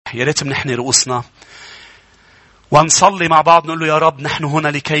يا ريت منحني رؤوسنا ونصلي مع بعض، نقول له يا رب نحن هنا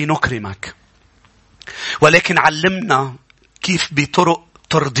لكي نكرمك، ولكن علمنا كيف بطرق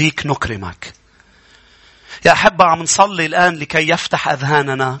ترضيك نكرمك. يا أحبة، عم نصلي الآن لكي يفتح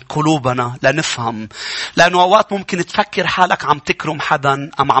أذهاننا قلوبنا لنفهم، لأنه أوقات ممكن تفكر حالك عم تكرم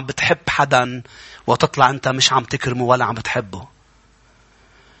حدا أم عم بتحب حدا وتطلع أنت مش عم تكرمه ولا عم بتحبه،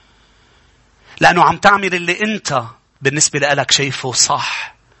 لأنه عم تعمل اللي أنت بالنسبة لك شايفه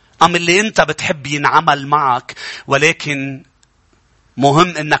صح، أم اللي أنت بتحب ينعمل معك. ولكن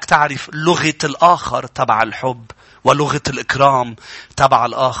مهم أنك تعرف لغة الآخر تبع الحب ولغة الإكرام تبع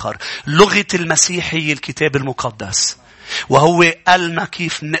الآخر. لغة المسيحي الكتاب المقدس، وهو قالنا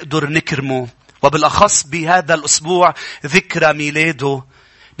كيف نقدر نكرمه، وبالأخص بهذا الأسبوع ذكرى ميلاده،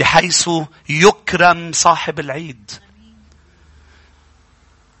 بحيث يكرم صاحب العيد.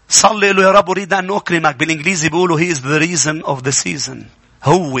 صلي له يا رب أريد أن أكرمك. بالإنجليزي بيقولوا he is the reason of the season.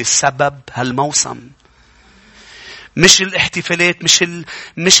 هو السبب هالموسم، مش الاحتفالات،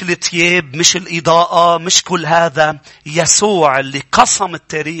 مش الثياب، مش الإضاءة، مش كل هذا. يسوع اللي قسم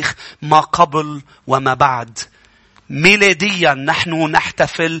التاريخ ما قبل وما بعد. ميلاديا نحن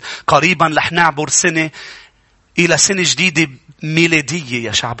نحتفل، قريبا رح نعبر سنة إلى سنة جديدة ميلادية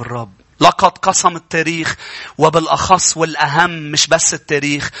يا شعب الرب. لقد قسم التاريخ، وبالأخص والأهم مش بس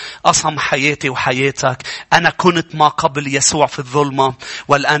التاريخ، قسم حياتي وحياتك. أنا كنت ما قبل يسوع في الظلمة،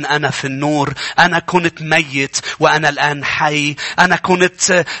 والآن أنا في النور. أنا كنت ميت وأنا الآن حي. أنا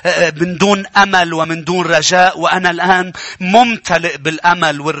كنت من دون أمل ومن دون رجاء، وأنا الآن ممتلئ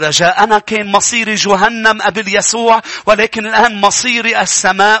بالأمل والرجاء. أنا كان مصيري جهنم قبل يسوع، ولكن الآن مصيري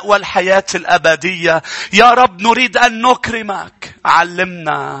السماء والحياة الأبدية. يا رب نريد أن نكرمك.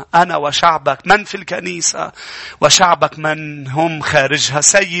 علمنا أنا وشعبك من في الكنيسة وشعبك من هم خارجها.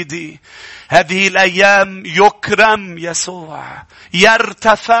 سيدي، هذه الأيام يكرم يسوع،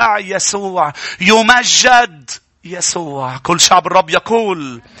 يرتفع يسوع، يمجد يسوع. كل شعب الرب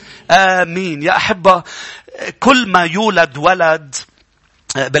يقول آمين. يا أحبة، كل ما يولد ولد،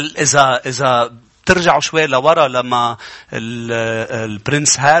 إذا ترجعوا شوي لورا لما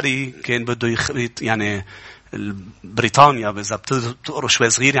البرنس هاري كان بده يعني بريطانيا، إذا بتقروا شوي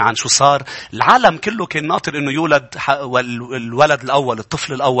صغيرة عن شو صار، العالم كله كان ناطر إنه يولد الولد الأول،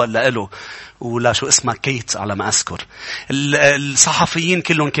 الطفل الأول لإله، ولا شو اسمها كيت على ما أذكر. الصحفيين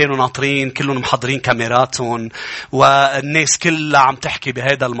كلهم كانوا ناطرين، كلهم محضرين كاميراتهم، والناس كلها عم تحكي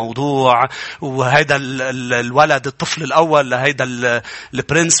بهذا الموضوع، وهذا الولد الطفل الأول لهذا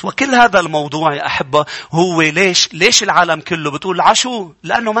البرنس، وكل هذا الموضوع يا أحبة هو ليش العالم كله بتقول عشو؟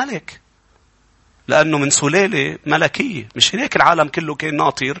 لأنه ملك، لأنه من سلالة ملكية. مش هيك العالم كله كان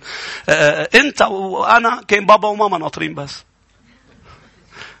ناطر. أنت وأنا كان بابا وماما ناطرين بس،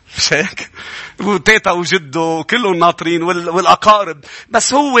 مش هيك؟ وتيتا وجده كلهم ناطرين، والأقارب.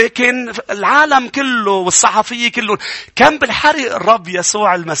 بس هو كان العالم كله والصحفية كله كان بالحرق الرب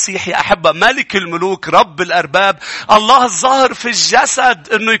يسوع المسيح يا أحبة، ملك الملوك، رب الأرباب، الله الظاهر في الجسد،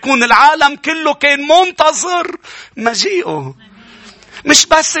 إنه يكون العالم كله كان منتظر مجيئه. مش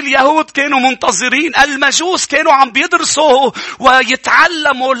بس اليهود كانوا منتظرين، المجوس كانوا عم بيدرسوا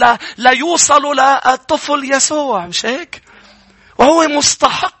ويتعلموا ليوصلوا للطفل يسوع. مش هيك؟ وهو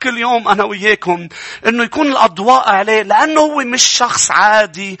مستحق اليوم أنا وياكم أنه يكون الأضواء عليه، لأنه هو مش شخص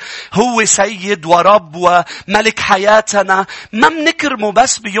عادي، هو سيد ورب وملك حياتنا. ما منكرمه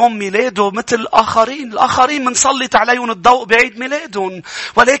بس بيوم ميلاده مثل الآخرين منسلط عليهم الضوء بعيد ميلادهم،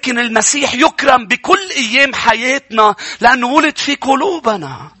 ولكن المسيح يكرم بكل أيام حياتنا لأنه ولد في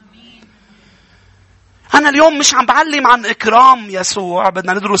قلوبنا. أنا اليوم مش عم بعلم عن إكرام يسوع،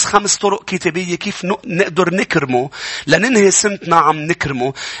 بدنا ندرس 5 طرق كتابية كيف نقدر نكرمه لننهي سنتنا عم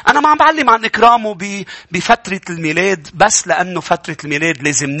نكرمه. أنا ما عم بعلم عن إكرامه بفترة الميلاد بس لأنه فترة الميلاد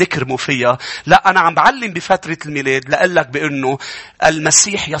لازم نكرمه فيها. لا، أنا عم بعلم بفترة الميلاد لأقلك بأنه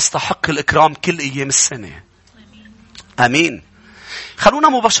المسيح يستحق الإكرام كل أيام السنة. آمين. خلونا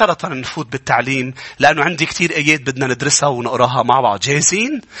مباشرة نفوت بالتعليم، لأنه عندي كتير آيات بدنا ندرسها ونقراها مع بعض.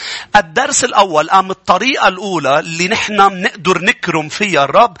 جاهزين؟ الدرس الأول، الطريقة الأولى اللي نحن نقدر نكرم فيها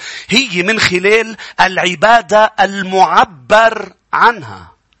الرب هي من خلال العبادة المعبر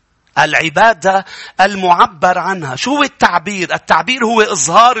عنها. العبادة المعبر عنها. شو هو التعبير؟ التعبير هو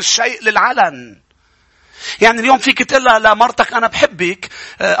إظهار الشيء للعلن. يعني اليوم فيك تقلها لمرتك أنا بحبك،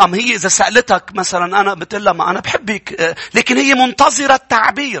 أم هي إذا سألتك مثلا أنا بتقلها ما أنا بحبك، لكن هي منتظرة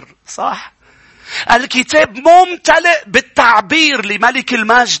التعبير. صح؟ الكتاب ممتلئ بالتعبير لملك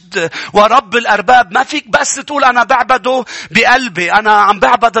المجد ورب الأرباب. ما فيك بس تقول أنا بعبده بقلبي، أنا عم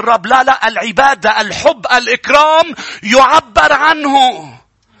بعبد الرب. لا، العبادة، الحب، الإكرام يعبر عنه.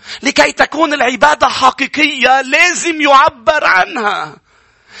 لكي تكون العبادة حقيقية لازم يعبر عنها.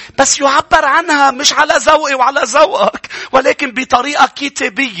 بس يعبر عنها مش على ذوقي وعلى ذوقك، ولكن بطريقة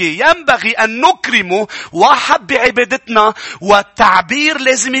كتابية. ينبغي أن نكرمه واحد بعبادتنا، والتعبير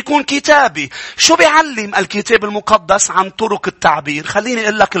لازم يكون كتابي. شو بيعلم الكتاب المقدس عن طرق التعبير؟ خليني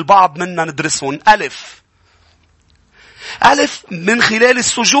أقول لك البعض منا ندرسهم. ألف من خلال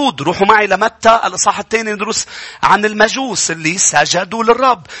السجود. روحوا معي لمتى الإصحاح الثاني ندرس عن المجوس اللي سجدوا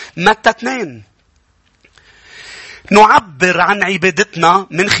للرب. متى 2. نعبر عن عبادتنا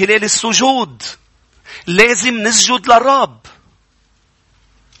من خلال السجود. لازم نسجد للرب.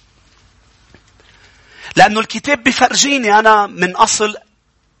 لأنه الكتاب بيفرجيني أنا من أصل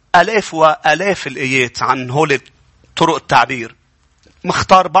آلاف وآلاف الآيات عن هول طرق التعبير.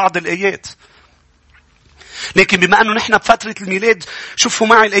 مختار بعض الآيات. لكن بما أنه نحن بفترة الميلاد، شوفوا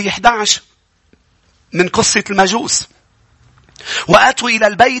معي الآية 11 من قصة المجوس. وأتوا إلى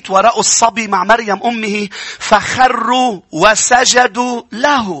البيت ورأوا الصبي مع مريم أمه فخروا وسجدوا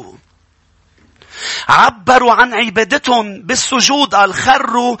له. عبروا عن عبادتهم بالسجود.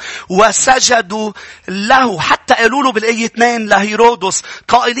 خروا وسجدوا له. حتى قالوا له بالآية 2 لهيرودس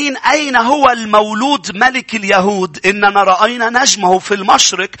قائلين: أين هو المولود ملك اليهود؟ إننا رأينا نجمه في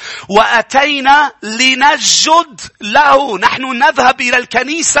المشرق وأتينا لنسجد له. نحن نذهب إلى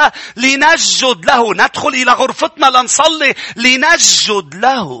الكنيسة لنسجد له. ندخل إلى غرفتنا لنصلي لنسجد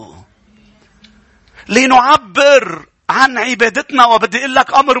له. لنعبر عن عبادتنا. وبدي أقول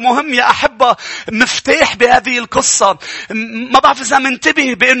لك أمر مهم يا أحبة، مفتاح بهذه القصة. ما بعرف إذا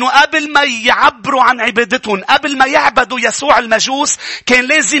منتبه بأنه قبل ما يعبروا عن عبادتهم، قبل ما يعبدوا يسوع المجوس، كان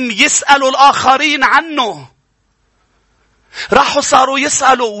لازم يسألوا الآخرين عنه. راحوا صاروا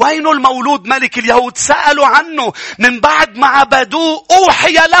يسألوا: وين المولود ملك اليهود؟ سألوا عنه. من بعد ما عبدوه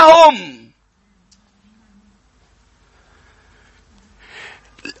أوحي لهم.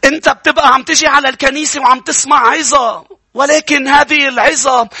 انت بتبقى عم تجي على الكنيسة وعم تسمع عظة، ولكن هذه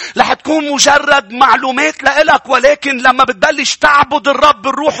العظة رح تكون مجرد معلومات لإلك. ولكن لما بتبلش تعبد الرب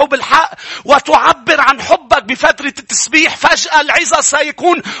بالروح وبالحق وتعبر عن حبك بفترة التسبيح، فجأة العظة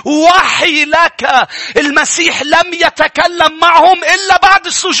سيكون وحي لك. المسيح لم يتكلم معهم إلا بعد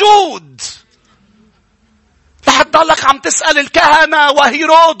السجود. رح تضلك عم تسأل الكهنة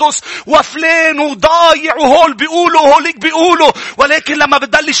وهيرودس وفلان وضايع وهول بيقولوا وهوليك بيقولوا، ولكن لما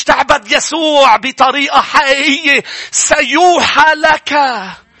بتبلش تعبد يسوع بطريقة حقيقية سيوحى لك.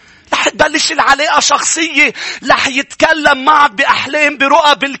 رح تبلش العلاقة شخصية. رح يتكلم معك بأحلام،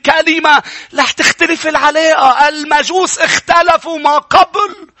 برؤى، بالكلمة. رح تختلف العلاقة. المجوس اختلفوا ما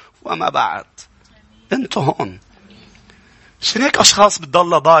قبل وما بعد. انتوا هون. شنو هيك أشخاص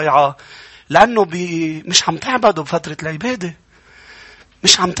بتضلها ضايعة؟ لأنه مش عم تعبدوا بفترة العبادة.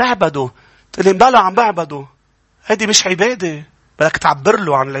 مش عم تعبدوا. تقولين بلا عم بعبدوا. هذه مش عبادة. بدك تعبر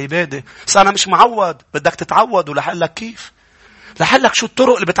له عن العبادة. بس أنا مش معود. بدك تتعود. ولحقلك كيف؟ لحقلك شو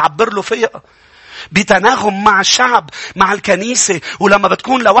الطرق اللي بتعبر له فيها. بتناغم مع الشعب، مع الكنيسة. ولما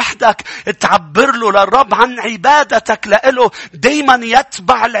بتكون لوحدك تعبر له للرب عن عبادتك لإله. دايما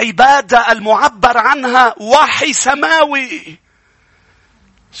يتبع العبادة المعبر عنها وحي سماوي.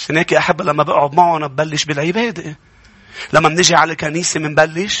 عشان هيك يا أحبة لما بقعد معه أنا ببلش بالعبادة. لما بنجي على الكنيسة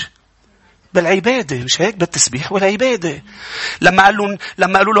بنبلش بالعبادة. مش هيك؟ بالتسبيح والعبادة. لما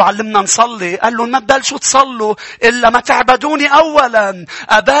قالوا له علمنا نصلي، قال لهم ما تبلشوا تصلوا إلا ما تعبدوني أولا.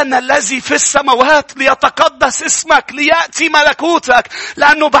 أبانا الذي في السماوات ليتقدس اسمك ليأتي ملكوتك.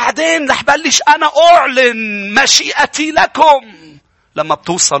 لأنه بعدين رح بلش أنا أعلن مشيئتي لكم. لما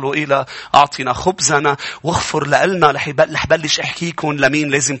بتوصلوا إلى أعطينا خبزنا واغفر لنا، رح بلش أحكيكم لمين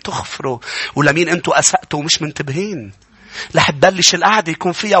لازم تغفروا ولمين أنتوا أسأتوا مش منتبهين. رح تبلش القعدة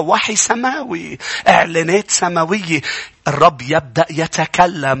يكون فيها وحي سماوي، إعلانات سماوية. الرب يبدأ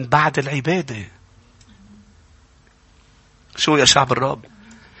يتكلم بعد العبادة. شو يا شعب الرب؟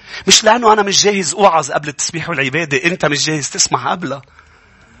 مش لأنه أنا مش جاهز أوعظ قبل التسبيح والعبادة، أنت مش جاهز تسمع قبلها.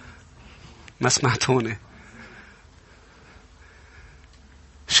 ما سمعتوني؟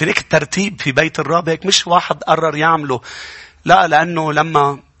 شريك الترتيب في بيت الرب هيك مش واحد قرر يعمله. لا، لأنه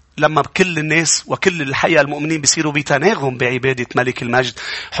لما كل الناس وكل الحقيقة المؤمنين بيصيروا بيتناغم بعبادة ملك المجد،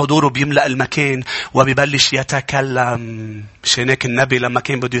 حضوره بيملأ المكان وبيبلش يتكلم. مشان هيك النبي لما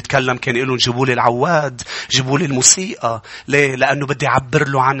كان بده يتكلم كان يقولون جيبوا لي العواد، جيبوا لي الموسيقى. ليه؟ لأنه بدي أعبر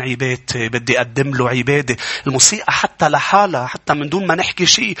له عن عبادتي، بدي أقدم له عبادة. الموسيقى حتى لحالها، حتى من دون ما نحكي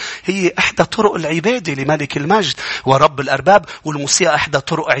شيء، هي إحدى طرق العبادة لملك المجد ورب الأرباب. والموسيقى إحدى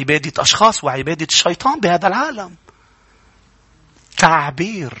طرق عبادة أشخاص وعبادة الشيطان بهذا العالم.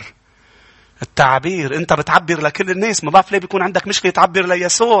 التعبير. انت بتعبر لكل الناس. ما بعرف ليه بيكون عندك مشكلة تعبر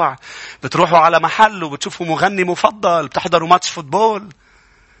ليسوع. بتروحوا على محل وبتشوفوا مغني مفضل، بتحضروا ماتش فوتبول.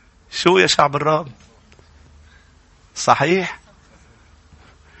 شو يا شعب الرب؟ صحيح؟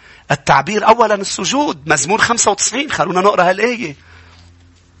 التعبير أولا السجود. مزمور 95. خلونا نقرأ هالآية.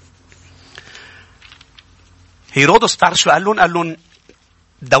 هيرودس تعرف شو قال لهم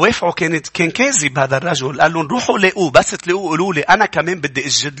دوافعه كان كاذب هذا الرجل. قال لهم روحوا لاقوه، بس تلاقوه قولوا لي أنا كمان بدي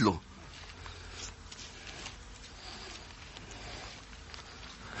أسجد له.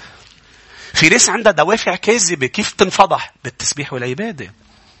 في ناس عندها دوافع كاذبة. كيف تنفضح؟ بالتسبيح والعبادة.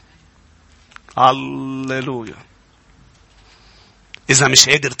 هاللويا. إذا مش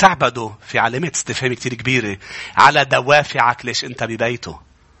قادر تعبده، في علامات استفهام كتير كبيرة على دوافعك. ليش أنت ببيته؟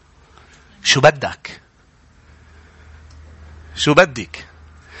 شو بدك؟ شو بدك؟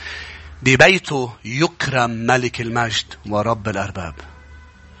 ببيته يكرم ملك المجد ورب الأرباب.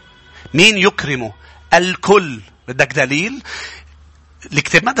 مين يكرمه؟ الكل. بدك دليل؟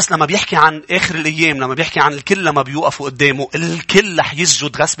 الكتاب المقدس لما بيحكي عن آخر الأيام، لما بيحكي عن الكل، لما بيوقفوا قدامه الكل رح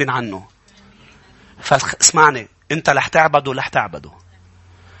يسجد غصب عنه. فاسمعني، أنت رح تعبده رح تعبده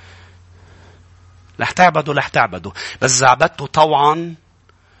رح تعبده رح تعبده. بس إذا عبدته طوعا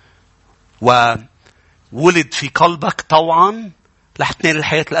وولد في قلبك طوعا رح تنال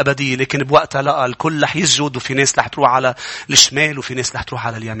الحياة الأبدية. لكن بوقتها لا، الكل رح يسجد، وفي ناس رح تروح على الشمال وفي ناس رح تروح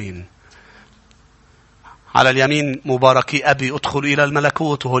على اليمين. على اليمين مباركي أبي ادخلوا إلى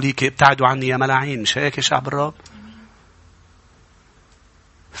الملكوت، وهوليك ابتعدوا عني يا ملاعين. مش هيك يا شعب الرب؟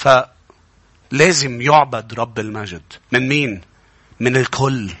 فلازم يعبد رب المجد. من مين؟ من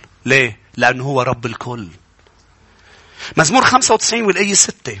الكل. ليه؟ لأنه هو رب الكل. مزمور 95 والآية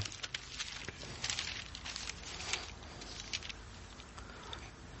 6.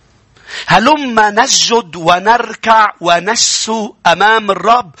 هلما نسجد ونركع ونسجد أمام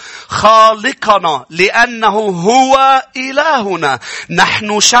الرب خالقنا، لأنه هو إلهنا،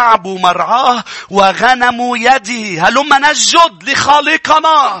 نحن شعب مرعاه وغنم يده. هلما نسجد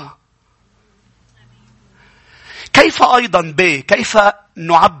لخالقنا. كيف أيضا كيف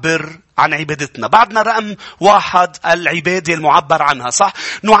نعبر عن عبادتنا؟ بعدنا رقم 1 العبادة المعبر عنها، صح؟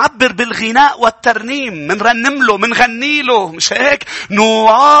 نعبر بالغناء والترنيم. منرنم له، منغني له. مش هيك؟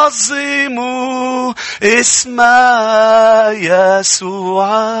 نعظم اسم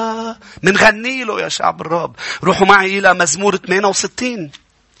يسوع. منغني له يا شعب الرب. روحوا معي إلى مزمور 68.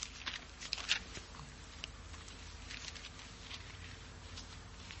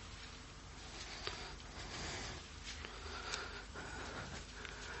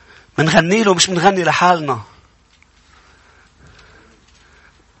 منغني له، مش منغني لحالنا.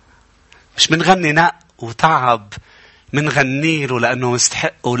 مش منغني نق وتعب. منغني له لأنه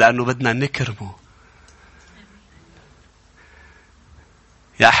مستحق ولأنه بدنا نكرمه.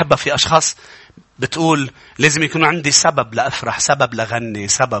 يا أحبة، في أشخاص بتقول لازم يكون عندي سبب لأفرح، سبب لغني،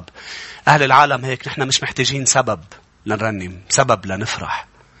 سبب. أهل العالم هيك. نحن مش محتاجين سبب لنرنم، سبب لنفرح.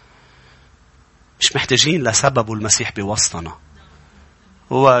 مش محتاجين لسبب، والمسيح بوسطنا.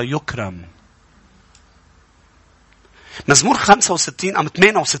 هو يكرم. مزمور 65 أم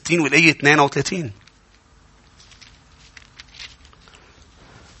 68 والآية 32.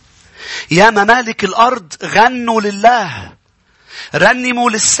 يا ممالك الأرض غنوا لله، رنموا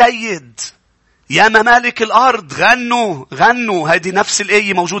للسيد. يا ممالك الأرض غنوا غنوا. هذه نفس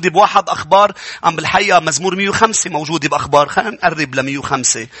الآية موجودة بواحد أخبار. أم بالحقيقة مزمور 105 موجودة بأخبار. خلينا نقرب ل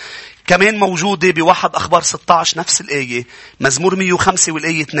 105. كمان موجودة بواحد أخبار 16 نفس الآية. مزمور 105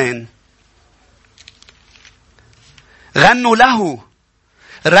 والآية 2. غنوا له،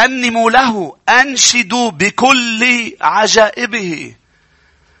 رنموا له، أنشدوا بكل عجائبه.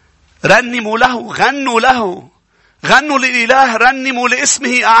 رنموا له، غنوا له، غنوا للإله، رنموا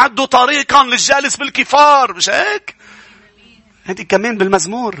لاسمه، أعدوا طريقا للجالس بالكفار. مش هيك؟ هذه كمان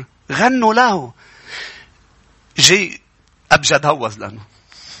بالمزمور. غنوا له. جي أبجد هوز لأنه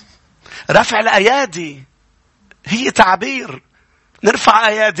رفع الأيادي هي تعبير. نرفع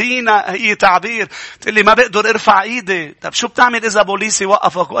أيادينا هي تعبير. تقول لي ما بقدر ارفع ايدي. طب شو بتعمل إذا بوليسي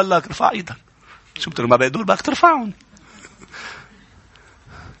وقفك وقال لك ارفع ايدك؟ شو بتقول؟ ما بقدر. بدك ترفعهم.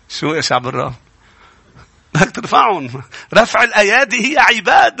 شو يا شعب الرب؟ بدك ترفعهم. رفع الأيادي هي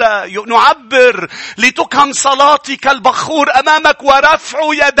عبادة. نعبر لتكهم صلاتي كالبخور أمامك، ورفع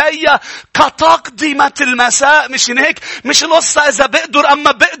يدي كتقدمة المساء. مش هيك؟ مش القصة إذا بقدر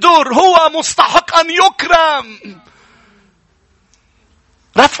أما بقدر. هو مستحق أن يكرم.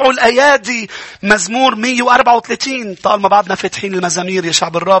 رفع الأيادي. مزمور 134. طالما بعدنا فاتحين المزامير يا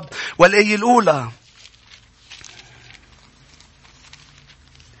شعب الرب. والآية الأولى.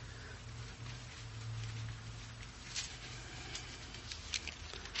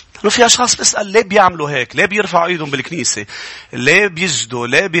 في أشخاص بيسأل ليه بيعملوا هيك؟ ليه بيرفعوا ايدهم بالكنيسة؟ ليه بيسجدوا؟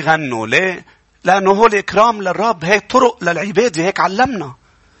 ليه بيغنوا؟ ليه؟ لأنه هو الإكرام للرب. هيك طرق للعبادة. هيك علمنا.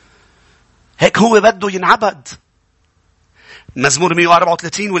 هيك هو بده ينعبد. مزمور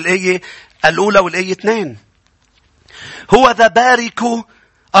 134 والآية الأولى والآية 2. هو ذا باركوا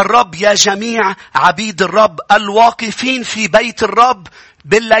الرب يا جميع عبيد الرب الواقفين في بيت الرب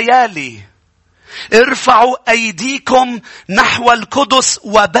بالليالي. ارفعوا أيديكم نحو القدس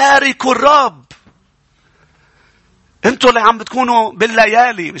وباركوا الرب. انتوا اللي عم بتكونوا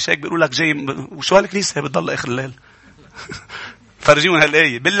بالليالي، مش هيك بيقولوا لك جاي وشو هالكنيسة بتضل آخر الليل؟ فرجيون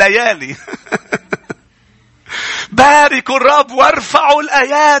هالآية بالليالي. باركوا الرب وارفعوا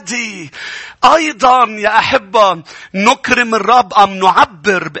الأيادي. أيضا يا أحبة نكرم الرب أم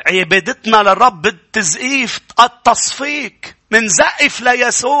نعبر عبادتنا للرب بالتزقيف التصفيق. منزقف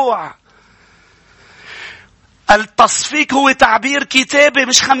ليسوع. التصفيق هو تعبير كتابي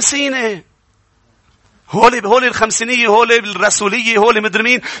مش خمسيني. هولي الخمسينية، هولي الرسولية، هولي مدري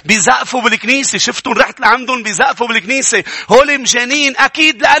مين بيزقفوا بالكنيسة. شفتوا رحت لعندهم بيزقفوا بالكنيسة. هولي مجانين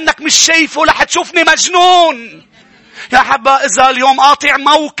أكيد لأنك مش شايفه لح تشوفني مجنون. يا حبا إذا اليوم قاطع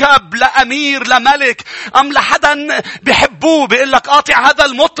موكب لأمير لملك أم لحدا بيحبوه بيقول لك قاطع هذا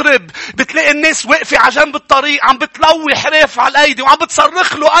المطرب، بتلاقي الناس وقفة على جنب الطريق عم بتلوي حريف على الأيدي وعم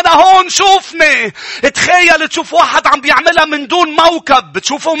بتصرخ له أنا هون شوفني. تخيل تشوف واحد عم بيعملها من دون موكب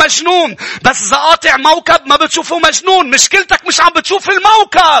بتشوفه مجنون، بس إذا قاطع موكب ما بتشوفه مجنون. مشكلتك مش عم بتشوف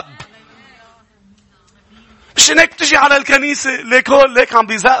الموكب. مش هيك بتجي على الكنيسة ليك هول ليك عم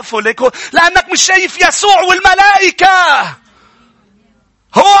بيزقفوا ليك هول لأنك مش شايف يسوع والملائكة.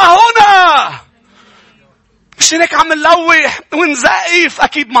 هو هنا. مش هيك عم نلوح ونزقف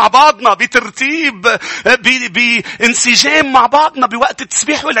أكيد مع بعضنا بترتيب بانسجام مع بعضنا بوقت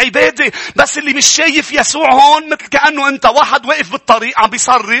التسبيح والعبادة. بس اللي مش شايف يسوع هون مثل كأنه أنت واحد واقف بالطريق عم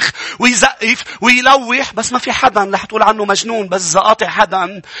بيصرخ ويزقف ويلوح، بس ما في حدا رح تقول عنه مجنون. بس إذا قاطع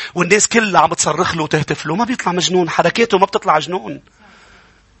حدا والناس كلها عم بتصرخ له وتهتف له ما بيطلع مجنون، حركاته ما بتطلع جنون.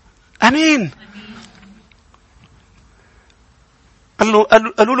 أمين.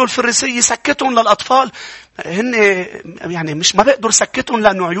 قالوا له الفريسية سكتهم للأطفال. هن يعني مش ما بيقدروا سكتهم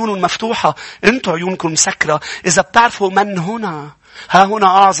لأنه عيونهم مفتوحة. انتوا عيونكم مسكرة. إذا بتعرفوا من هنا، ها هنا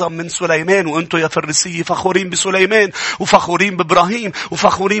أعظم من سليمان. وانتوا يا فريسية فخورين بسليمان وفخورين بإبراهيم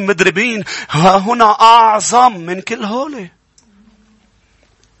وفخورين مدربين. ها هنا أعظم من كل هولي.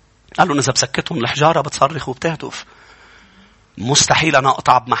 قالوا إذا بسكتهم الحجارة بتصرخ وبتهتف. مستحيل أنا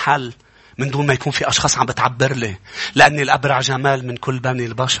أقطع بمحل من دون ما يكون في أشخاص عم بتعبر لي، لأني الأبرع جمال من كل بني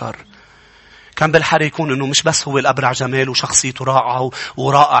البشر. كان بالحري يكون إنه مش بس هو الأبرع جمال وشخصيته رائعة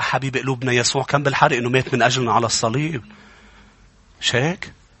ورائع حبيب قلوبنا يسوع، كان بالحري إنه مات من أجلنا على الصليب. مش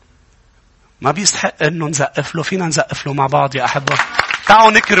هيك؟ ما بيستحق إنه نزقف له. فينا نزقف له مع بعض يا أحبة.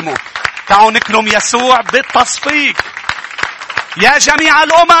 تعالوا نكرمه. تعالوا نكرم يسوع بالتصفيق. يا جميع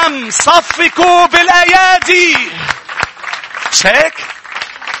الأمم صفقوا بالأيادي. مش هيك؟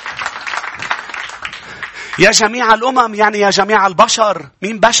 يا جميع الأمم يعني يا جميع البشر.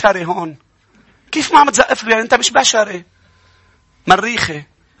 مين بشري هون؟ كيف ما عم تزقف له؟ يعني أنت مش بشري، مريخي.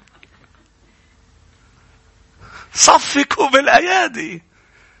 صفقوا بالأيادي.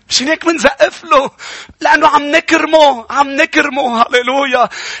 مش هيك منزقف له؟ لأنه عم نكرمه. هاليلويا.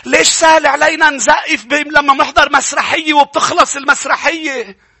 ليش سهل علينا نزقف لما نحضر مسرحية وبتخلص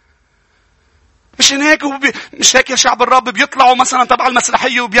المسرحية؟ مش هيك يا شعب الرب بيطلعوا مثلا تبع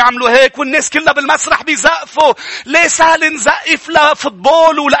المسرحية وبيعملوا هيك والناس كلها بالمسرح بيزقفوا. ليه سهل نزقف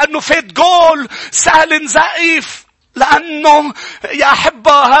لفوتبول ولأنه فات جول؟ سهل نزقف لأنه يا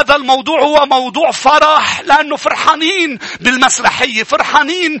أحبة هذا الموضوع هو موضوع فرح، لأنه فرحانين بالمسرحية،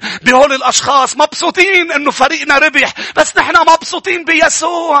 فرحانين بهول الأشخاص، مبسوطين أنه فريقنا ربح، بس نحن مبسوطين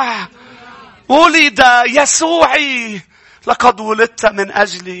بيسوع. ولد يسوعي لقد ولدت من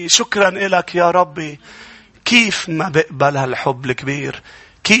أجلي. شكرا إلك يا ربي. كيف ما بقبل هالحب الكبير؟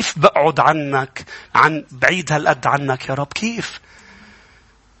 كيف بقعد عنك بعيد هالقد عنك يا رب؟ كيف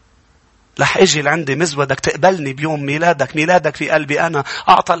رح اجي لعندي مزودك تقبلني بيوم ميلادك في قلبي أنا.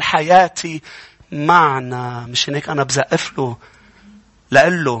 أعطى لحياتي معنى. مش هيك أنا بزقف له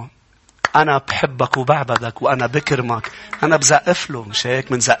لقل له أنا بحبك وبعبدك وأنا بكرمك. أنا بزقف له. مش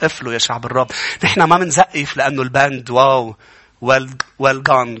هيك منزقف له يا شعب الرب. نحن ما منزقف لأنه الباند واو well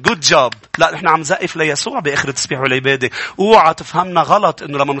done good job. لا، نحن عم نزقف ليسوع بآخر التسبيح والعبادة. اوعى تفهمنا غلط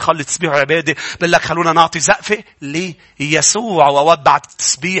إنه لما نخلي التسبيح والعبادة بقول لك خلونا نعطي زقفة ليسوع وودع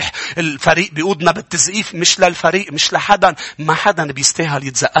التسبيح. الفريق بيقودنا بالتزقيف مش للفريق، مش لحدا. ما حدا بيستاهل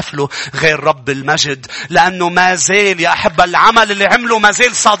يتزقف له غير رب المجد، لأنه ما زال يا أحبة العمل اللي عمله ما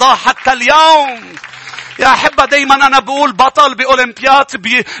زال صداه حتى اليوم. يا أحبة دايما أنا بقول بطل بأولمبياد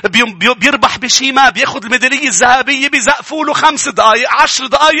بيربح بشيما بياخد الميدالية الذهبية بيزقفوا له 5 دقائق 10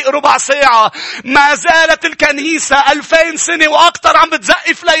 دقائق ربع ساعة. ما زالت الكنيسة 2000 سنة وأكتر عم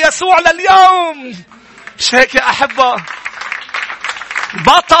بتزقف ليسوع لليوم. مش هيك يا أحبة؟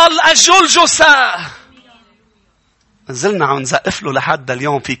 بطل الجلجسة. نزلنا عم نزقف له لحد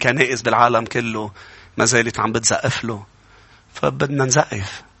اليوم. في كنائس بالعالم كله ما زالت عم بتزقف له. فبدنا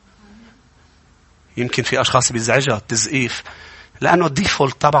نزقف. يمكن في أشخاص بيزعجها التزقيف لأنه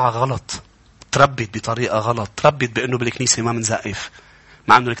الديفولت تبعها غلط. تربت بطريقة غلط. تربت بأنه بالكنيسة ما منزقف.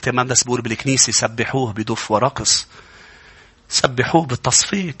 مع أنه الكتاب المقدس بيقول بالكنيسة سبحوه بدف ورقص. سبحوه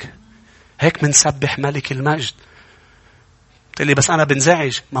بالتصفيق. هيك منسبح ملك المجد. قلت لي بس أنا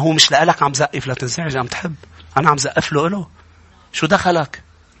بنزعج. ما هو مش لقلك عم زقف لا تنزعج عم تحب. أنا عم زقف له. شو دخلك؟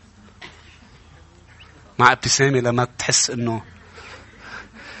 مع ابتسامة لما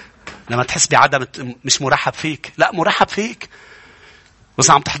تحس بعدم مش مرحب فيك. لا مرحب فيك. بس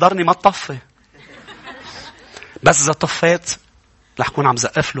عم تحضرني ما تطفي. بس إذا طفيت رح كون عم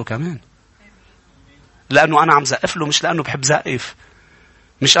زقف له كمان. لأنه أنا عم زقف له مش لأنه بحب زقف.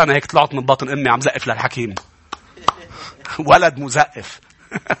 مش أنا هيك طلعت من باطن أمي عم زقف للحكيم. ولد مزقف.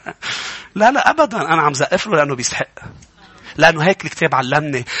 لا أبدا. أنا عم زقف له لأنه بيستحق. لأنه هيك الكتاب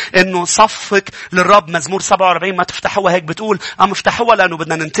علمني إنه صفك للرب. مزمور 47 ما تفتحوها هيك بتقول. أم افتحوها لأنه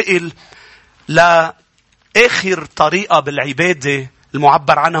بدنا ننتقل لآخر طريقة بالعبادة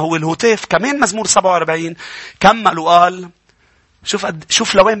المعبر عنها هو الهتاف. كمان مزمور 47 كمل وقال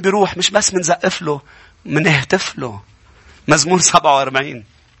شوف لوين بيروح. مش بس منزقف له منهتف له. مزمور 47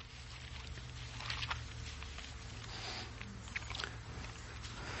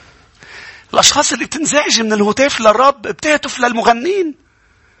 الأشخاص اللي بتنزعج من الهتاف للرب بتهتف للمغنين.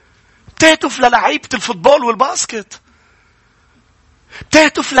 بتهتف للعيبة الفوتبول والباسكت.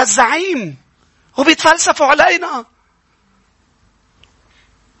 بتهتف للزعيم. وبيتفلسفوا علينا.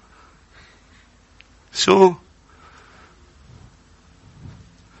 شو؟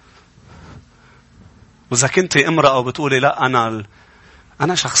 وإذا كنت امرأة وبتقولي لا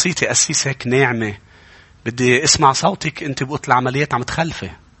أنا شخصيتي أسيس هيك ناعمة. بدي اسمع صوتك أنت بقوت العمليات عم تخلفي.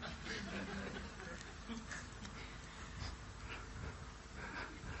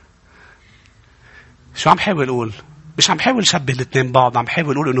 شو عم حاول أقول؟ مش عم حاول شبه الاثنين بعض. عم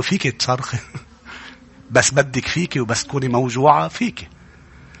حاول أقول إنه فيك تصرخي. بس بدك فيكي وبس تكوني موجوعة فيكي.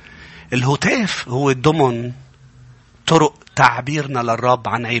 الهتاف هو ضمن طرق تعبيرنا للرب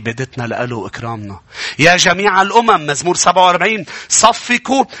عن عبادتنا لأله وإكرامنا. يا جميع الأمم مزمور 47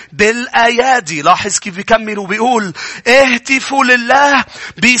 صفقوا بالأيادي. لاحظ كيف بيكمل وبيقول اهتفوا لله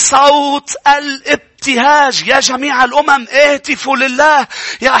بصوت الابتهاج. يا جميع الأمم اهتفوا لله.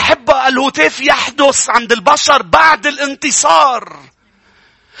 يا أحبة الهتاف يحدث عند البشر بعد الانتصار.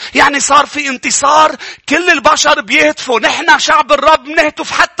 يعني صار في انتصار كل البشر بيهتفوا. نحن شعب الرب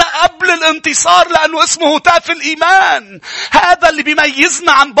نهتف حتى قبل الانتصار لأنه اسمه هتاف الإيمان. هذا اللي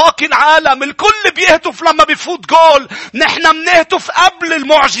بيميزنا عن باقي العالم. الكل بيهتف لما بيفوت جول. نحن بنهتف قبل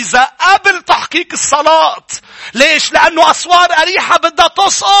المعجزة قبل تحقيق الصلاة. ليش؟ لأنه أسوار أريحة بدها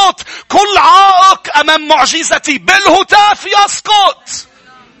تسقط. كل عائق أمام معجزتي بالهتاف يسقط.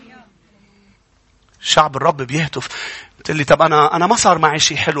 شعب الرب بيهتف. قلت لي طب أنا ما صار معي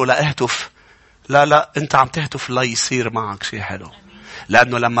شيء حلو لأهتف. لا أنت عم تهتف لا يصير معك شيء حلو.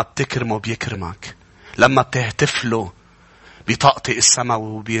 لأنه لما بتكرمه بيكرمك. لما بتهتف له بيطقطق السماء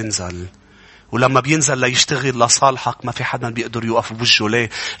وبينزل. ولما بينزل ليشتغل لصالحك ما في حدا بيقدر يوقف بوجهه. ليه؟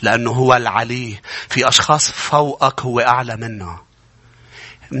 لأنه هو العلي. في أشخاص فوقك هو أعلى منا.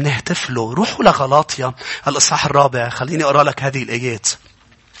 منهتف له. روحوا لغلاطيا الإصحاح 4. خليني أقرأ لك هذه الآيات.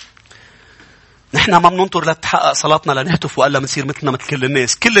 نحن ما بننطر لتحقق صلاتنا لنهتف وقال منصير مثلنا مثل كل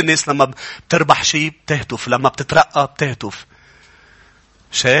الناس. كل الناس لما بتربح شيء بتهتف. لما بتترقى بتهتف.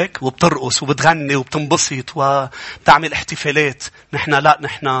 شاك وبترقص وبتغني وبتنبسط وبتعمل احتفالات. نحن لا.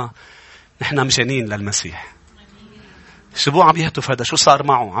 نحن مجانين للمسيح. شبو عم يهتف هذا؟ شو صار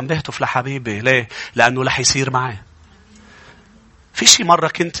معه؟ عم بيهتف لحبيبي. ليه؟ لأنه رح يصير معي. في شي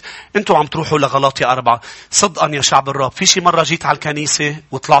مرة انتوا عم تروحوا لغلاطيا 4 صدقا يا شعب الرب. في شي مرة جيت على الكنيسة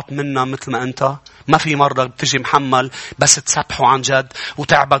وطلعت منها مثل ما انت؟ ما في مرة بتجي محمل بس تسبحوا عن جد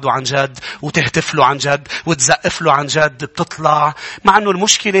وتعبدوا عن جد وتهتفلوا عن جد وتزقفلوا عن جد بتطلع. مع انه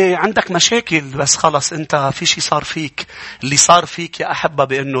المشكلة عندك مشاكل بس خلص انت في شي صار فيك. اللي صار فيك يا أحبة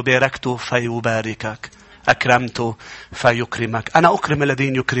بأنه باركته فيباركك. أكرمته فيكرمك. أنا أكرم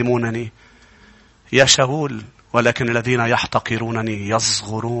الذين يكرمونني يا شاول ولكن الذين يحتقرونني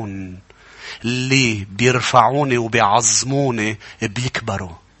يصغرون. اللي بيرفعوني وبيعظموني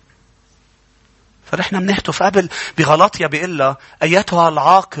بيكبروا. فنحن بنهتف قبل بغلاطيا بيقول أيتها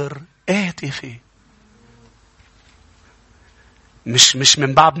العاقر اهتفي. مش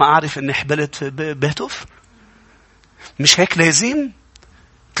من بعد ما أعرف إني حبلت بهتف. مش هيك لازم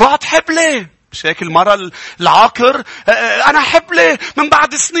طلعت حبلة. مش هيك المرة العاقر أنا حبلة من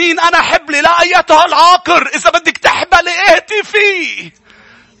بعد سنين أنا حبلة. لا أيتها العاقر إذا بدك تحبلي اهتفي.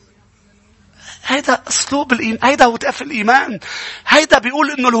 هيدا أسلوب الإيمان. هيدا هتاف الإيمان. هيدا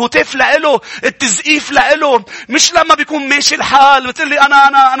بيقول إنه الهتاف لإله، التزقيف لإله. مش لما بيكون ماشي الحال بتقلي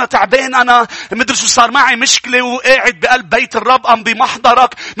أنا تعبان، أنا مدري شو صار معي مشكلة وقاعد بقلب بيت الرب أم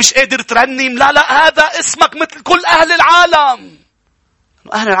بمحضرك مش قادر ترنم. لا، هذا اسمك مثل كل أهل العالم.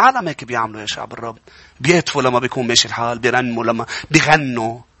 أهل العالم هيك بيعملوا يا شعب الرب. بيهتفوا لما بيكون ماشي الحال، بيرنموا لما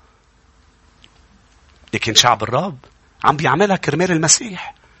بيغنوا. لكن شعب الرب عم بيعملها كرمال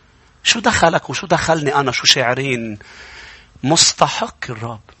المسيح. شو دخلك وشو دخلني أنا؟ شو شاعرين؟ مستحق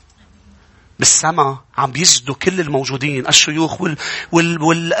الرب. بالسماء عم بيسجدوا كل الموجودين، الشيوخ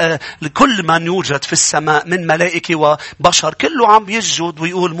كل من يوجد في السماء من ملائكة وبشر، كله عم بيسجد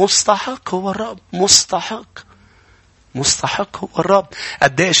ويقول مستحق هو الرب. مستحق هو الرب.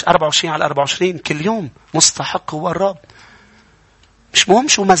 قديش؟ 24/24 كل يوم. مستحق هو الرب. مش مهم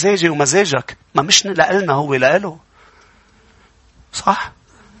شو مزاجي ومزاجك، ما مش لقلنا، هو لقله. صح؟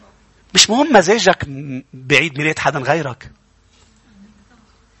 مش مهم مزاجك بعيد ميلاد حدا غيرك.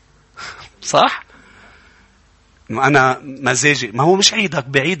 صح؟ أنا مزاجي، ما هو مش عيدك،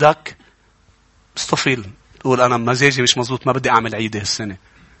 بعيدك استفيل تقول أنا مزاجي مش مزبوط، ما بدي أعمل عيدة السنة.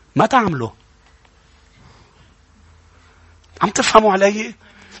 ما تعمله. عم تفهموا علي؟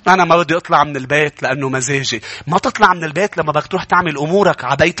 أنا ما بدي أطلع من البيت لأنه مزاجي. ما تطلع من البيت لما بدك تروح تعمل أمورك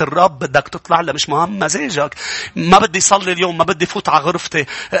على بيت الرب. بدك تطلع مش مهم مزاجك. ما بدي صلي اليوم، ما بدي فوت على غرفتي،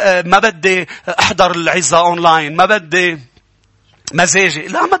 ما بدي أحضر العظة أونلاين، ما بدي مزاجي.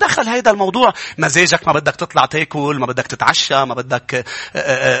 لا، ما دخل هيدا الموضوع. مزاجك ما بدك تطلع تاكل، ما بدك تتعشى، ما بدك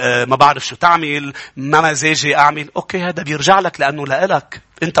ما بعرف شو تعمل. ما مزاجي أعمل. أوكي، هذا بيرجع لك لأنه لإلك.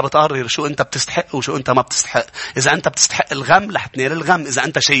 أنت بتقرر شو أنت بتستحق وشو أنت ما بتستحق. إذا أنت بتستحق الغم رح تنال الغم، إذا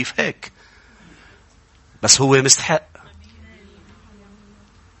أنت شايف هيك. بس هو مستحق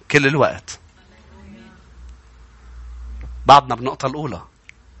كل الوقت. بعدنا بالنقطة الأولى.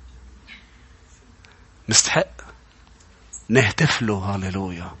 مستحق نهتف له.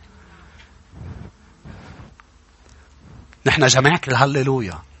 هاليلويا. نحن جماعة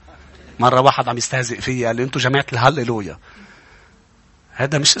الهاليلويا. مرة واحد عم يستهزئ فيا قال لي أنتوا جماعة الهاليلويا.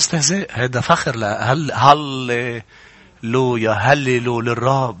 هذا مش استهزاء، هذا فخر. هاليلويا. هللوا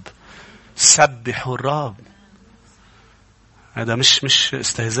للرب، سبحوا الرب. هذا مش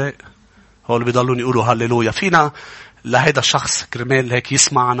استهزاء. هو اللي بيضلون يقولوا هاليلويا. فينا لهيدا الشخص كرمال هيك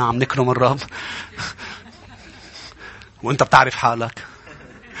يسمعنا عم نكرم الرب وانت بتعرف حالك.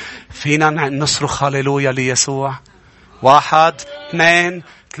 فينا نصرخ هاليلويا ليسوع. 1 2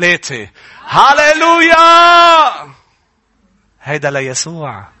 3 هاليلويا. هيدا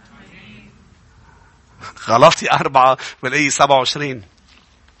ليسوع. غلطي 4 بالآية 27.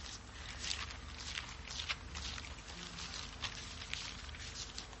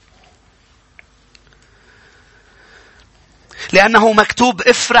 لأنه مكتوب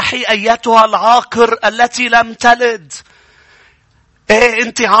افرحي أيتها العاقر التي لم تلد. ايه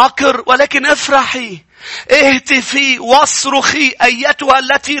انت عاقر ولكن افرحي. اهتفي واصرخي أيتها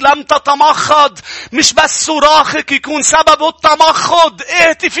التي لم تتمخض. مش بس صراخك يكون سبب التمخض.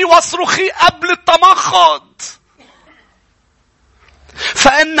 اهتفي واصرخي قبل التمخض.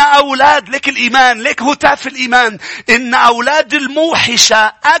 فإن أولاد لك الإيمان، لك هتاف الإيمان، إن أولاد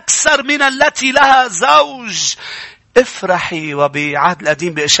الموحشة أكثر من التي لها زوج. افرحي. وبعهد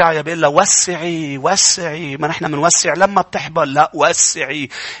القديم بإشعيا بيقول له وسعي. ما نحن منوسع لما بتحبل. لا، وسعي.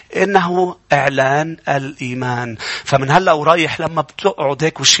 إنه إعلان الإيمان. فمن هلأ ورايح لما بتقعد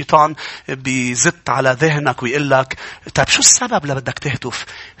هيك والشيطان بيزت على ذهنك ويقول لك طيب شو السبب اللي بدك تهتف؟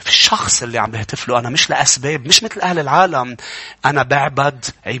 في الشخص اللي عم بهتف له أنا مش لأسباب، مش مثل أهل العالم. أنا بعبد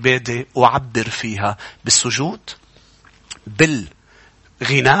عبادة وعبر فيها بالسجود،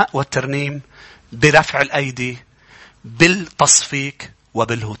 بالغناء والترنيم، برفع الأيدي، بالتصفيق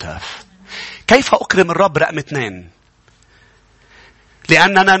وبالهتاف. كيف أكرم الرب؟ رقم 2.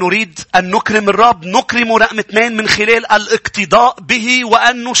 لأننا نريد أن نكرم الرب. نكرم رقم 2 من خلال الاقتداء به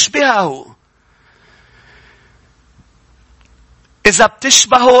وأن نشبهه. إذا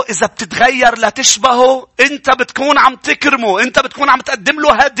بتشبهه، إذا بتتغير لتشبهه، أنت بتكون عم تكرمه. أنت بتكون عم تقدم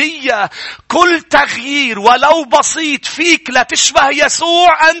له هدية. كل تغيير ولو بسيط فيك لتشبه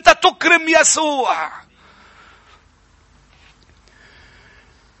يسوع، أنت تكرم يسوع.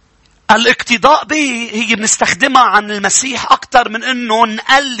 الاقتداء به هي بنستخدمها عن المسيح أكتر من أنه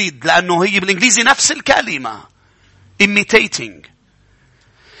نقلد، لأنه هي بالإنجليزي نفس الكلمة imitating.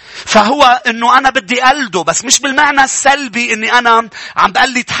 فهو انه انا بدي قلده، بس مش بالمعنى السلبي اني انا عم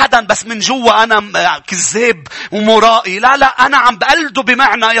بقلد حدا بس من جوا انا كذاب ومرائي. لا لا، انا عم بقلده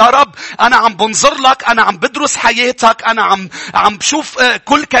بمعنى يا رب انا عم بنظر لك، انا عم بدرس حياتك، انا عم بشوف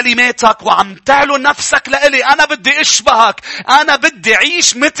كل كلماتك وعم تعلن نفسك لإلي. انا بدي اشبهك، انا بدي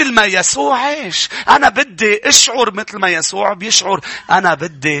اعيش مثل ما يسوع عيش، انا بدي اشعر مثل ما يسوع بيشعر، انا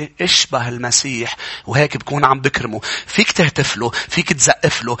بدي اشبه المسيح. وهيك بكون عم بكرمه. فيك تهتف له، فيك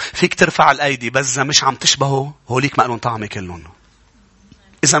تزقف له، فيك ترفع الايدي، بس اذا مش عم تشبهه هوليك ما لهم طعمه كلهم.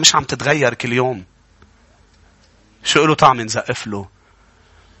 اذا مش عم تتغير كل يوم شو له طعم نزقف له؟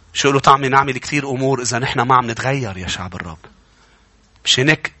 شو له طعم نعمل كثير امور اذا نحن ما عم نتغير يا شعب الرب؟ مش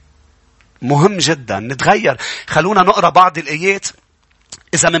هيك مهم جدا نتغير. خلونا نقرا بعض الايات.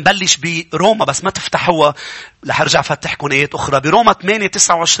 إذا منبلش بروما، بس ما تفتحوها رح ارجع فتحكم آيات أخرى. بروما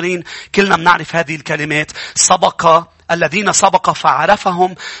 8:29 كلنا بنعرف هذه الكلمات. سبق الذين سبق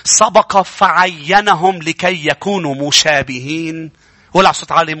فعرفهم، سبق فعينهم لكي يكونوا مشابهين. ولا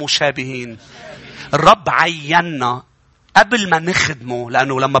صوت عالي، مشابهين. الرب عيننا قبل ما نخدمه،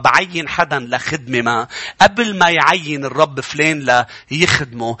 لأنه لما بعين حدا لخدمة ما، قبل ما يعين الرب فلان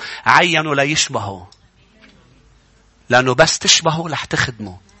ليخدمه عينه ليشبهه، لأنه بس تشبهه رح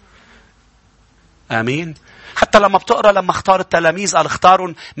تخدمه. آمين. حتى لما بتقرأ لما اختار التلاميذ قال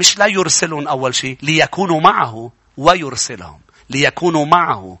اختارهم مش لا يرسلهم أول شيء، ليكونوا معه ويرسلهم. ليكونوا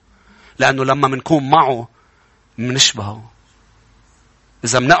معه، لأنه لما منكون معه منشبهه.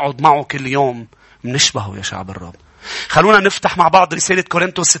 إذا منقعد معه كل يوم منشبهه يا شعب الرب. خلونا نفتح مع بعض رسالة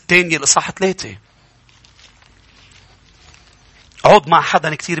كورنثوس الثانية الإصحاح 3. عود مع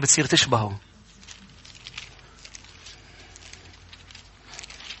حدا كتير بتصير تشبهه.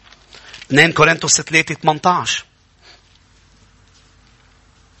 2 كورنثوس 3:18.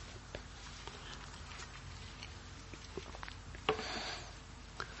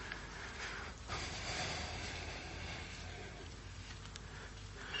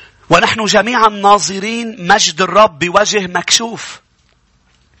 ونحن جميعا ناظرين مجد الرب بوجه مكشوف،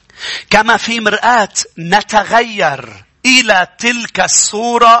 كما في مرآة نتغير إلى تلك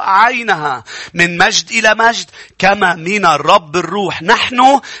الصورة عينها، من مجد إلى مجد، كما من الرب الروح.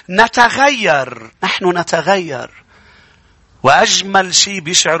 نحن نتغير. وأجمل شيء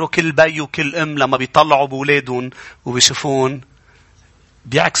بيشعروا كل بي وكل أم لما بيطلعوا بولادهم وبيشوفون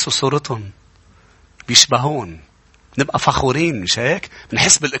بيعكسوا صورتهم، بيشبهون. نبقى فخورين، مش هيك؟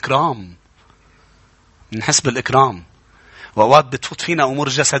 بنحس بالإكرام. وأوقات بتفوت فينا أمور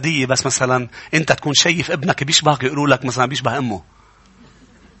جسدية، بس مثلا أنت تكون شايف ابنك بيشبهك، يقولوا لك مثلا بيشبه أمه.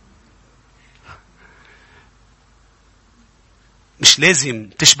 مش لازم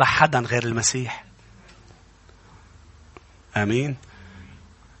تشبه حدا غير المسيح. آمين.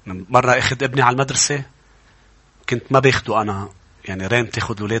 مرة أخذ ابني على المدرسة، كنت ما باخده أنا، يعني رين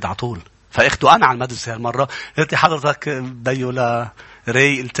تاخد الولاد على طول، فاخده أنا على المدرسة هالمرة. قلت لي حضرتك بيو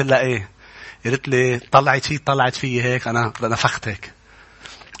لري؟ قلت لها إيه؟ قلت لي طلعت فيه هيك، أنا نفخت هيك.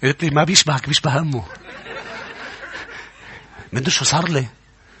 قلت لي ما بيشبهك، بيشبه أمه. من شو صار لي؟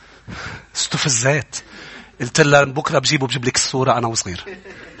 استفزت. قلت لها بكرة بجيب لك الصورة أنا وصغير.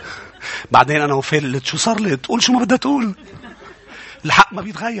 بعدين أنا وفيل قلت شو صار لي؟ تقول شو ما بدها تقول. الحق ما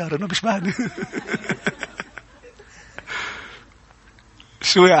بيتغير، إنه بيشبهني.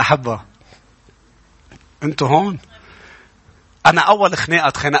 شو يا أحبة؟ أنتوا هون. أنا أول خناقة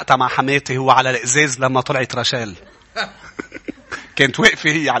اتخانقتها مع حماتي هو على الإزاز لما طلعت رشال. كانت واقفة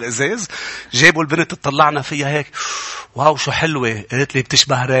هي على الإزاز، جابوا البنت تطلعنا فيها هيك، واو شو حلوة. قالت لي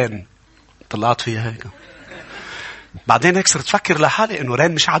بتشبه رين. طلعت فيها هيك. بعدين هيك صرت فكر لحالي إنه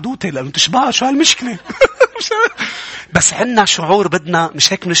رين مش عدوتي، لأنه تشبهها. شو هالمشكلة؟ بس عنا شعور بدنا،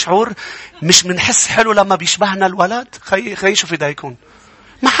 مش هيك نشعر، مش منحس حلو لما بيشبهنا الولد. خي شو في دا يكون.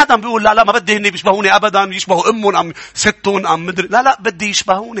 ما حدا بيقول لا ما بدي هني بيشبهوني أبدا، يشبهوا أمهم أم ستهم أم مدري. لا بدي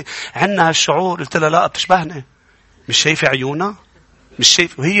يشبهوني. عنا هالشعور. قلت لها لا بتشبهني، مش شايفة عيونها، مش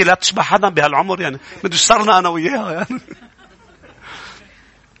شايفة، وهي لا بتشبه حدا بهالعمر. يعني مدري صرنا أنا وياها يعني.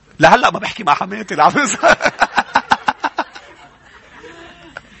 لهلا ما بحكي مع حماتي العبزة.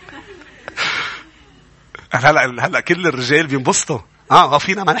 هلا كل الرجال بينبسطوا.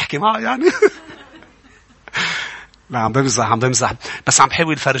 فينا ما نحكي معه يعني. لا عم بمزح. بس عم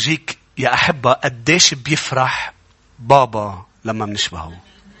بحاول فرجيك يا أحبة قديش بيفرح بابا لما منشبهه.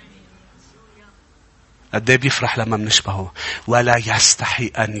 قديه بيفرح لما منشبهه. ولا يستحي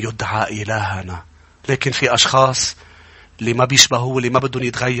أن يدعى إلهنا. لكن في أشخاص اللي ما بيشبهوا، اللي ما بدهم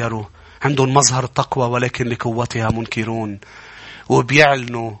يتغيروا، عندهم مظهر التقوى ولكن لقوتها منكرون،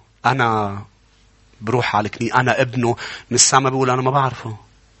 وبيعلنوا أنا بروح على الكنيسة، أنا ابنه من السما، بيقول أنا ما بعرفه.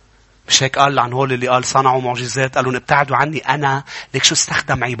 مش هيك قال عن هول اللي قال صنعوا معجزات؟ قالوا ابتعدوا عني أنا. ليك شو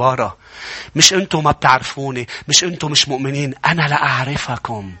استخدم عبارة؟ مش أنتم ما بتعرفوني، مش أنتم مش مؤمنين، أنا لا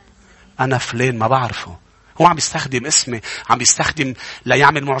أعرفكم. أنا فلان ما بعرفه. هو عم يستخدم اسمي، عم يستخدم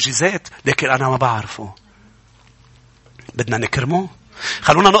ليعمل معجزات، لكن أنا ما بعرفه. بدنا نكرمه.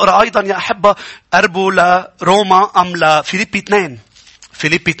 خلونا نقرأ أيضا يا أحبة، قربوا لروما أم لفيليبي 2.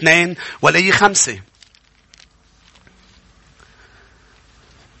 فيليبي 2 والآية 5.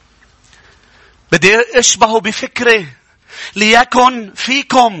 بدي أشبهه بفكره ليكن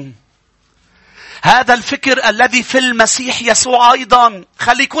فيكم هذا الفكر الذي في المسيح يسوع أيضا.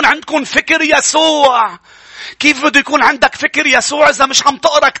 خلي يكون عندكم فكر يسوع. كيف بده يكون عندك فكر يسوع إذا مش عم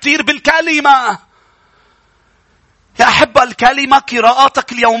تقرأ كتير بالكلمة؟ يا أحبة، الكلمة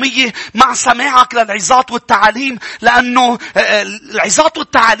قراءاتك اليومية مع سماعك للعظات والتعاليم، لأنه العظات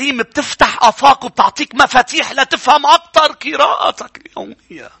والتعاليم بتفتح آفاق وبتعطيك مفاتيح لتفهم أكتر قراءاتك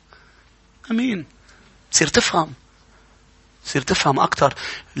اليومية. أمين. صير تفهم أكتر.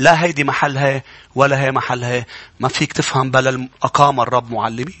 لا هيدي محلها ولا هي محلها. ما فيك تفهم بل أقام الرب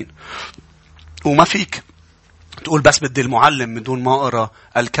معلمين. وما فيك تقول بس بدي المعلم من دون ما أقرأ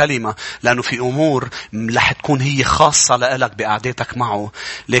الكلمة، لأنه في أمور رح تكون هي خاصة لك بقعدتك معه.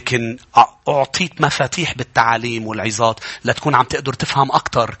 لكن أعطيت مفاتيح بالتعاليم والعظات لتكون عم تقدر تفهم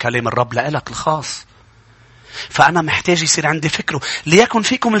أكتر كلام الرب لك الخاص. فأنا محتاج يصير عندي فكره. ليكن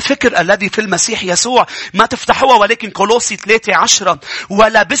فيكم الفكر الذي في المسيح يسوع. ما تفتحوها، ولكن كولوسي 3:10.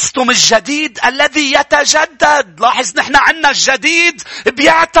 ولبستم الجديد الذي يتجدد. لاحظ نحن عنا الجديد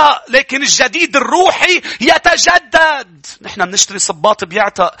بيعتق، لكن الجديد الروحي يتجدد. نحن بنشتري صباط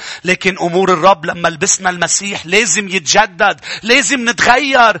بيعتق، لكن أمور الرب لما لبسنا المسيح لازم يتجدد، لازم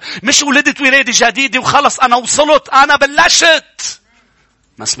نتغير. مش ولدت ولادة جديدة وخلص أنا وصلت، أنا بلشت.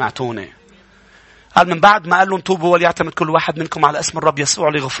 ما سمعتوني؟ قال من بعد ما قال لهم توبوا وليعتمد كل واحد منكم على اسم الرب يسوع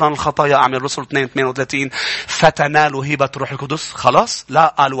لغفران الخطايا. أعمال الرسل 2:38. فتنالوا هبة روح القدس. خلاص؟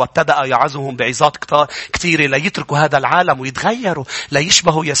 لا، قال وابتدأ يعظهم بعظات كثيرة ليتركوا هذا العالم ويتغيروا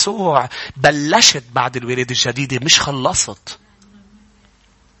ليشبهوا يسوع. بلشت بعد الولادة الجديدة، مش خلصت.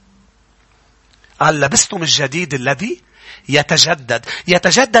 قال لبستم الجديد الذي يتجدد.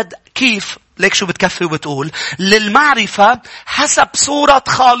 يتجدد كيف؟ ليك شو بتكفي وبتقول؟ للمعرفة حسب صورة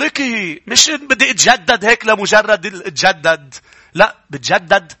خالقه. مش بدي اتجدد هيك لمجرد اتجدد. لا،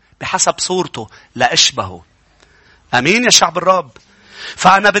 بتجدد بحسب صورته لأشبهه. أمين يا شعب الرب.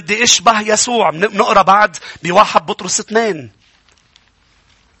 فأنا بدي أشبه يسوع. نقرأ بعد بواحد بطرس 2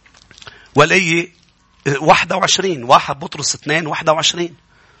 والآية 21. واحد بطرس 2:21.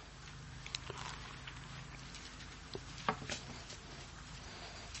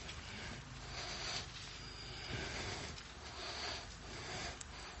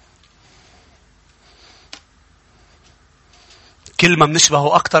 كل ما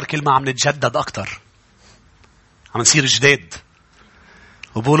بنشبهه أكتر كل ما عم نتجدد أكتر، عم نصير جداد.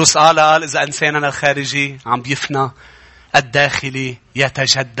 وبولس قال إذا إنساننا الخارجي عم بيفنى، الداخلي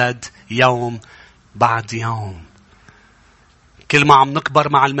يتجدد يوم بعد يوم. كل ما عم نكبر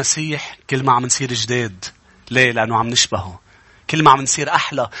مع المسيح كل ما عم نصير جداد. ليه؟ لأنه عم نشبهه. كل ما عم نصير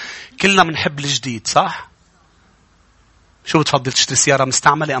أحلى. كلنا منحب الجديد، صح؟ شو بتفضل تشتري سيارة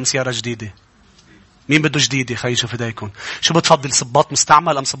مستعملة أم سيارة جديدة؟ مين بده جديد؟ خلي شوف ايديكم. شو بتفضل، صباط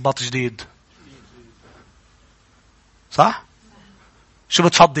مستعمل ام صباط جديد؟ صح؟ شو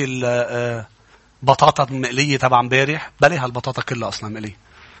بتفضل، بطاطا مقلية تبع امبارح؟ بلي هالبطاطا كلها اصلا مقلية.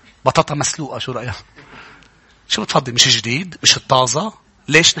 بطاطا مسلوقة، شو رأيك؟ شو بتفضل؟ مش جديد، مش الطازة.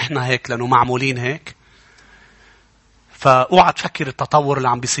 ليش نحن هيك؟ لانه معمولين هيك. فاوعى تفكر التطور اللي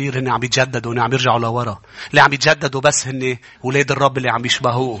عم بيصير هن عم بيتجددوا، هن عم يرجعوا لورا. اللي عم يتجددوا بس هن ولاد الرب اللي عم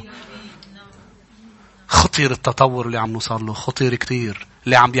يشبهوه. خطير التطور اللي عم نوصل له، خطير كتير.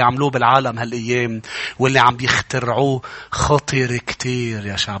 اللي عم بيعملوه بالعالم هالأيام واللي عم بيخترعوه خطير كتير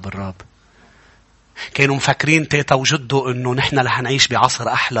يا شعب الرب. كانوا مفكرين تيتا وجده انه نحن رح نعيش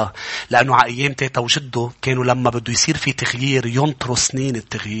بعصر احلى، لانه على ايام تيتا وجده كانوا لما بده يصير في تغيير ينطروا سنين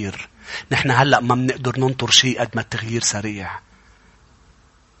التغيير. نحن هلأ ما بنقدر ننطر شيء قد ما التغيير سريع.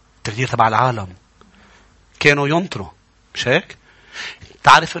 التغيير تبع العالم كانوا ينطروا، مش هيك؟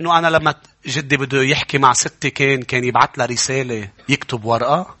 تعرف انه انا لما جدي بده يحكي مع ستي كان يبعت لها رسالة، يكتب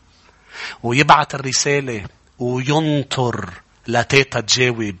ورقة ويبعت الرسالة وينطر لتيتا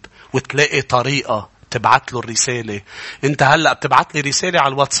تجاوب وتلاقي طريقة تبعت له الرسالة. انت هلأ بتبعت لي رسالة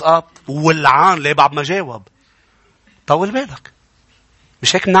على الواتساب والعان ليه بعد ما جاوب؟ طول بالك.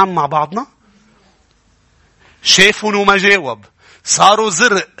 مش هيك نعمل مع بعضنا؟ شافوا وما جاوب صاروا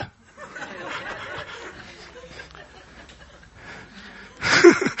زرق.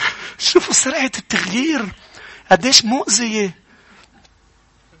 شوفوا سرعة التغيير قديش مؤذية.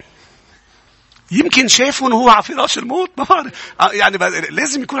 يمكن شافه إنه هو على فراش الموت، ما بعرف. يعني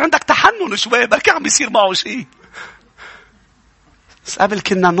لازم يكون عندك تحنن شوي، بركي عم يصير معه شيء. بس قبل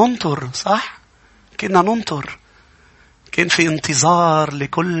كنا ننطر، صح؟ كنا ننطر. كان في انتظار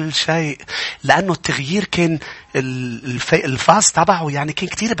لكل شيء، لأنه التغيير كان الفاز تبعه يعني كان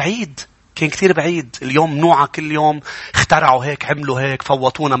كتير بعيد. كان كتير بعيد. اليوم نوعا كل يوم اخترعوا هيك، عملوا هيك،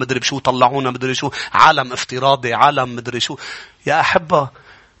 فوتونا مدري بشو، طلعونا مدري شو، عالم افتراضي، عالم مدري شو. يا أحبة،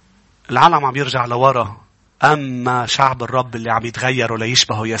 العالم عم يرجع لورا، أما شعب الرب اللي عم يتغيروا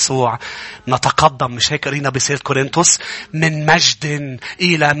ليشبهوا يسوع نتقدم. مش هيك قرينا بسيرة كورنثوس؟ من مجد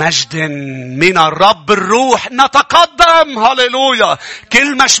إلى مجد من الرب الروح نتقدم. هاليلويا.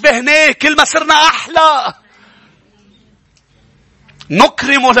 كل ما شبهناه، كل ما صرنا أحلى.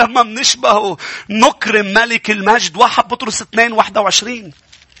 نكرمه لما منشبهه. نكرم ملك المجد. 1 بطرس 2:21.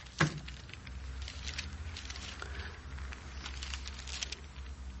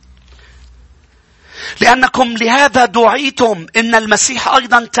 لأنكم لهذا دعيتم، إن المسيح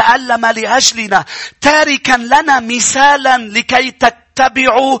أيضا تألم لأجلنا، تاركا لنا مثالا لكي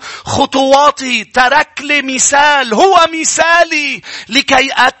تتبعوا خطواته. ترك لي مثال، هو مثالي لكي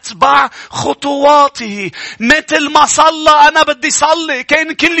أتبع خطواته. مثل ما صلى أنا بدي صلي.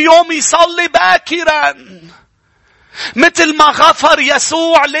 كان كل يوم يصلي باكرا. مثل ما غفر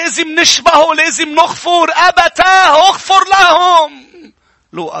يسوع لازم نشبهه، لازم نغفر. أبتاه اغفر لهم.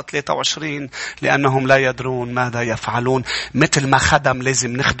 لوقا 23. لأنهم لا يدرون ماذا يفعلون. مثل ما خدم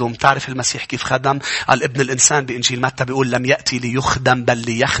لازم نخدم. تعرف المسيح كيف خدم؟ قال ابن الإنسان بإنجيل متى بيقول لم يأتي ليخدم بل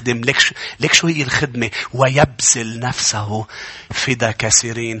ليخدم. ليك شو هي الخدمة؟ ويبذل نفسه فدا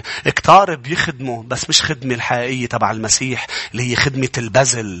كثيرين. كتار بيخدموا، بس مش خدمة الحقيقية تبع المسيح اللي هي خدمة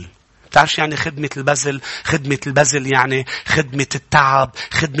البذل. تعرف يعني خدمة البذل؟ خدمة البذل يعني خدمة التعب،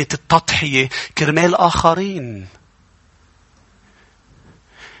 خدمة التضحية كرمال آخرين.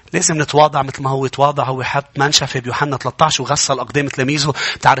 لازم نتواضع مثل ما هو تواضع. هو حط منشفة بيوحنا 13 وغسل أقدام تلاميذه.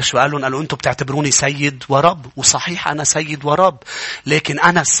 تعرف شو قالوا؟ قالوا أنتم بتعتبروني سيد ورب. وصحيح أنا سيد ورب، لكن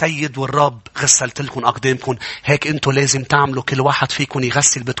أنا السيد والرب غسلت لكم أقدامكم. هيك أنتم لازم تعملوا. كل واحد فيكم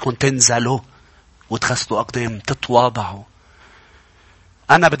يغسل، بدكم تنزلوا وتغسلوا أقدام، تتواضعوا.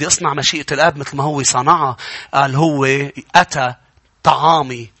 أنا بدي أصنع مشيئة الآب مثل ما هو صنعها. قال هو أتى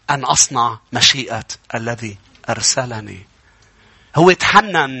طعامي أن أصنع مشيئة الذي أرسلني. هو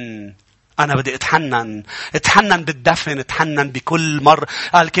اتحنن. أنا بدي اتحنن. اتحنن بالدفن، اتحنن بكل مرة.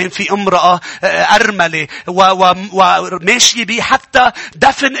 قال كان في امرأة أرملة وماشية بيه حتى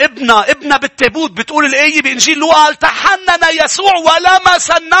دفن ابنها بالتابوت. بتقول الآية بإنجيل لوقا قال تحنن يسوع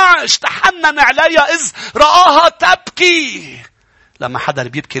ولمس النعش. تحنن عليها إذ رآها تبكي. لما حدا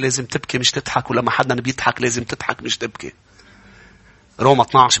بيبكي لازم تبكي مش تضحك، ولما حدا بيضحك لازم تضحك مش تبكي. روما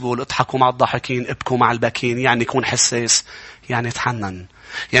 12 بيقول اضحكوا مع الضاحكين، ابكوا مع الباكين. يعني يكون حساس، يعني تحنن.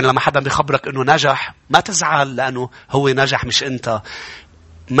 يعني لما حدا بيخبرك انه نجح ما تزعل لانه هو نجح مش انت.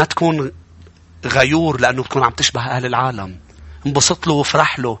 ما تكون غيور لانه بتكون عم تشبه اهل العالم. انبسط له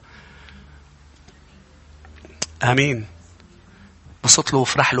وافرح له. امين. انبسط له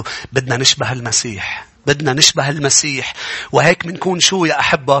وافرح له. بدنا نشبه المسيح. بدنا نشبه المسيح. وهيك منكون شو يا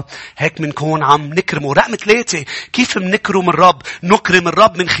أحبة؟ هيك منكون عم نكرمه. رقم 3. كيف منكرم الرب؟ نكرم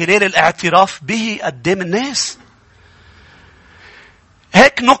الرب من خلال الاعتراف به قدام الناس.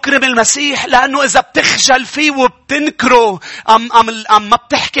 هيك نكرم المسيح، لأنه إذا بتخجل فيه وبتنكره أم ما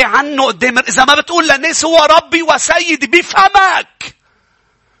بتحكي عنه قدام، إذا ما بتقول للناس هو ربي وسيدي بفهمك.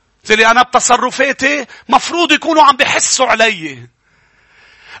 تلي أنا بتصرفاتي مفروض يكونوا عم بيحسوا علي.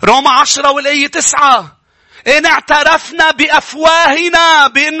 روما 10 والآية 9. إن اعترفنا بأفواهنا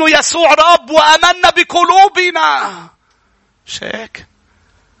بأنه يسوع رب وأمنا بقلوبنا. شاك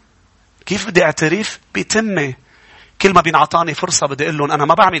كيف بدي اعترف؟ بتمي. كل ما بينعطاني فرصة بدي أقول لهم أنا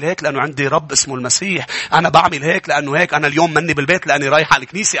ما بعمل هيك لأنه عندي رب اسمه المسيح. أنا بعمل هيك لأنه هيك. أنا اليوم مني بالبيت لأني رايح على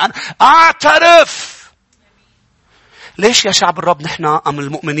الكنيسة. أنا أعترف. ليش يا شعب الرب نحن أم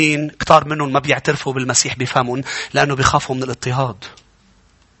المؤمنين كتار منهم ما بيعترفوا بالمسيح بفهمهم؟ لأنه بيخافوا من الاضطهاد.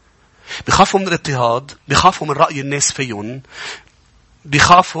 بيخافوا من الاضطهاد. بيخافوا من رأي الناس فيهم.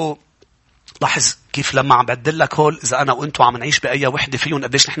 بيخافوا. لاحظ كيف لما عم بعدل لك هول، إذا أنا وإنتوا عم نعيش بأي وحدة فيهم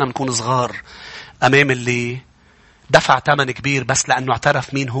قديش نحن بنكون صغار أمام اللي دفع ثمن كبير بس لأنه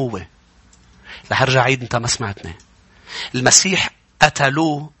اعترف مين هو. رح ارجع عيد، أنت ما سمعتني. المسيح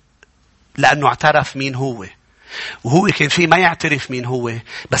قتلوه لأنه اعترف مين هو. وهو كان فيه ما يعترف مين هو،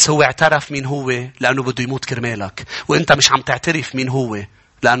 بس هو اعترف مين هو لأنه بده يموت كرمالك. وإنت مش عم تعترف مين هو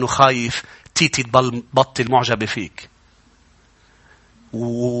لأنه خايف تيتي تبطل معجبة فيك،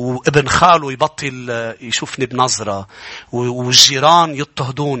 وابن خاله يبطل يشوفني بنظرة، والجيران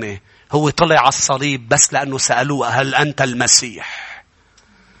يضطهدوني. هو طلع على الصليب بس لأنه سألوه هل أنت المسيح؟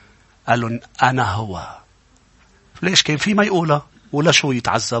 قال له أنا هو. ليش كان في ما يقولها ولا شو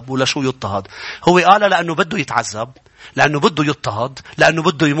يتعذب ولا شو يضطهد؟ هو قال لأنه بده يتعذب، لأنه بده يضطهد، لأنه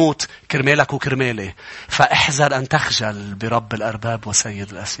بده يموت كرمالك وكرمالي. فاحذر أن تخجل برب الأرباب وسيد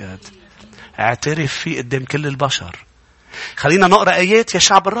الأسياد. اعترف فيه قدام كل البشر. خلينا نقرأ آيات يا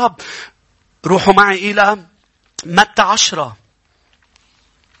شعب الرب. روحوا معي إلى متى 10.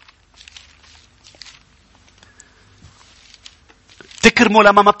 تكرموا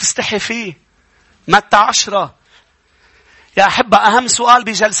لما ما بتستحي فيه. متى 10. يا أحبة، أهم سؤال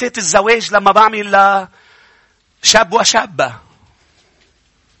بجلسات الزواج لما بعمل شاب وشابة،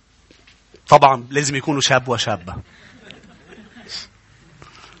 طبعا لازم يكونوا شاب وشابة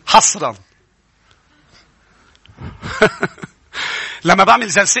حصرا. لما بعمل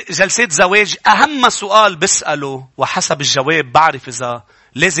جلسات زواج، أهم سؤال بسأله وحسب الجواب بعرف إذا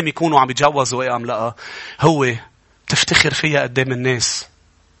لازم يكونوا عم يتجوزوا أم لا، هو تفتخر فيها قدام الناس،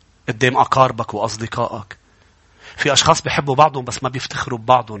 قدام أقاربك وأصدقائك. في أشخاص بيحبوا بعضهم بس ما بيفتخروا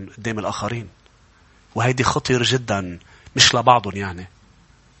ببعضهم قدام الآخرين، وهيدي خطير جدا، مش لبعضهم يعني.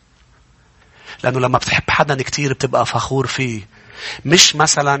 لأنه لما بتحب حدا كتير بتبقى فخور فيه. مش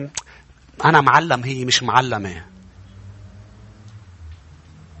مثلا أنا معلم هي مش معلمة.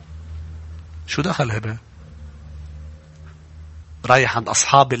 شو دخل هبه؟ رايح عند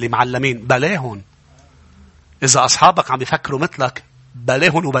أصحابي اللي معلمين، بلاهن. إذا أصحابك عم يفكروا مثلك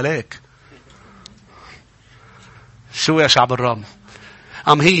بلاهن وبلاك. شو يا شعب الرب؟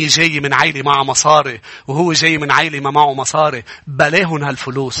 هي جاي من عائلة معها مصاري وهو جاي من عائلة ما معه مصاري، بلاهن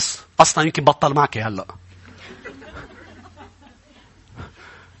هالفلوس. أصلا يمكن بطل معك هلأ.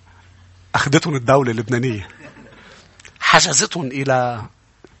 أخذتهم الدولة اللبنانية، حجزتهم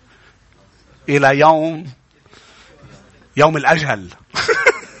إلى يوم الأجل.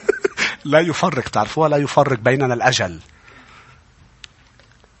 لا يفرق، تعرفوها، لا يفرق بيننا الأجل.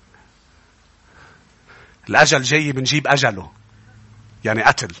 الأجل جاي بنجيب أجله، يعني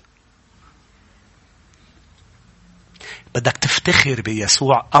قتل. بدك تفتخر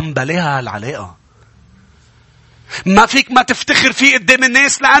بيسوع أم بلاها العلاقة؟ ما فيك ما تفتخر فيه قدام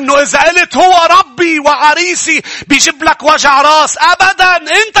الناس، لأنه إذا قلت هو ربي وعريسي بيجيب لك وجع راس. أبدا،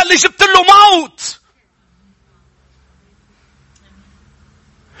 أنت اللي جبت له موت.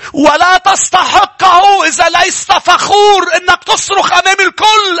 ولا تستحقه إذا ليست فخور إنك تصرخ أمام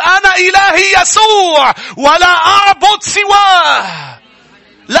الكل أنا إلهي يسوع ولا أعبد سواه.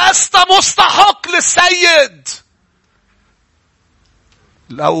 لست مستحق للسيد.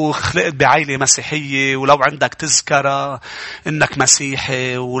 لو خلقت بعائلة مسيحية، ولو عندك تذكرة إنك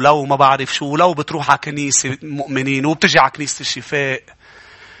مسيحي، ولو ما بعرف شو، ولو بتروح على كنيسة مؤمنين وبتجي على كنيسة الشفاء،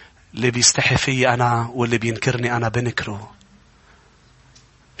 اللي بيستحي فيه أنا واللي بينكرني أنا بنكره.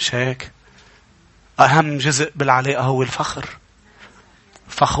 مش هيك؟ أهم جزء بالعلاقة هو الفخر.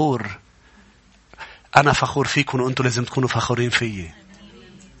 فخور. أنا فخور فيكم وأنتم لازم تكونوا فخورين فيي.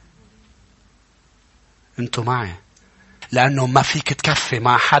 أنتم معي. لأنه ما فيك تكفي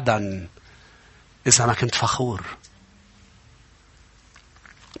مع حدا إذا ما كنت فخور.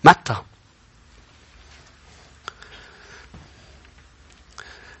 متى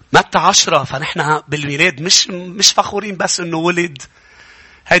 10. فنحن بالميلاد مش فخورين بس إنه ولد.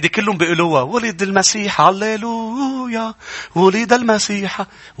 هيدي كلهم بيقولوها ولد المسيح، هللويا، ولد المسيح،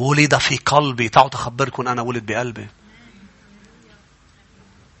 ولد في قلبي. تعالوا تخبركم أنا ولد بقلبي.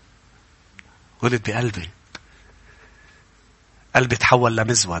 ولد بقلبي. قلبي تحول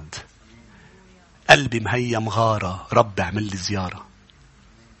لمزود. قلبي مهيم غارة. رب اعمل لي زيارة.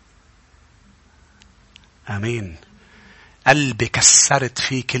 آمين. قلبي كسرت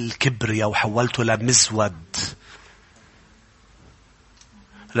فيك الكبرياء وحولته لمزود.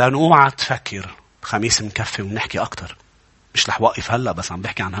 لأنه اوعى تفكر خميس مكفي ونحكي أكتر. مش رح وقف هلا، بس عم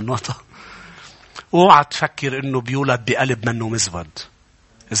بحكي عن هالنقطة. اوعى تفكر إنه بيولد بقلب منه مزود.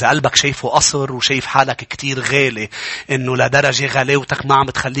 إذا قلبك شايفه قصر وشايف حالك كتير غالي، إنه لدرجة غلاوتك ما عم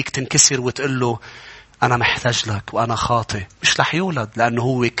تخليك تنكسر وتقول له أنا محتاج لك وأنا خاطئ، مش رح يولد. لأنه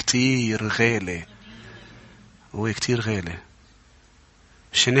هو كتير غالي. هو كتير غالي.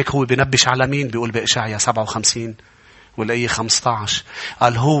 مش هناك هو بينبش على مين؟ بيقول بإشعياء 57 والآية 15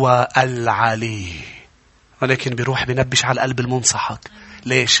 قال هو العلي، ولكن بيروح بينبش على القلب المنصحك.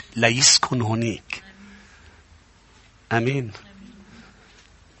 ليش؟ لا يسكن هنيك. أمين.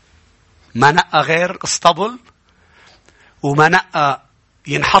 ما نقى غير اسطبل، وما نقى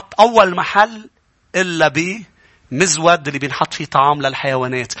ينحط أول محل إلا بمزود اللي بينحط فيه طعام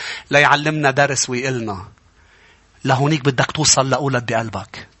للحيوانات. لا يعلمنا درس ويقلنا لهونيك بدك توصل لأولد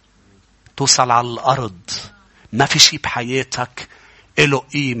بقلبك. توصل على الأرض. ما في شيء بحياتك إله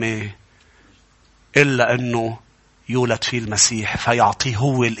قيمة إلا أنه يولد فيه المسيح فيعطيه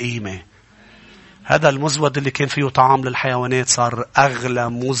هو القيمة. هذا المزود اللي كان فيه طعام للحيوانات صار أغلى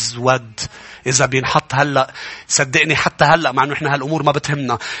مزود. إذا بينحط هلأ، صدقني حتى هلأ مع أنه إحنا هالأمور ما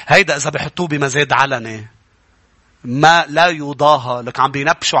بتهمنا، هيدا إذا بيحطوه بمزاد علني ما لا يضاهى. لك عم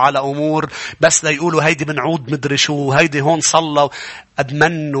بينبشوا على أمور بس لا يقولوا هيدي بنعود مدري شو، هيدي هون صلوا.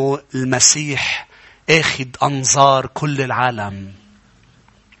 أدمنوا المسيح اخذ أنظار كل العالم.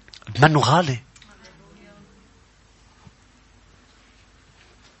 أدمنوا غالي.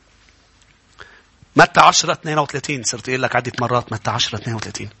 متى 10:32 صرت أقول لك عدة مرات. متى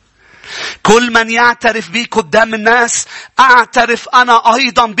 10:32 كل من يعترف بي قدام الناس أعترف أنا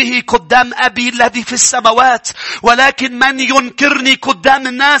أيضا به قدام أبي الذي في السماوات. ولكن من ينكرني قدام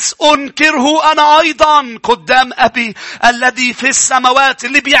الناس أنكره أنا أيضا قدام أبي الذي في السماوات.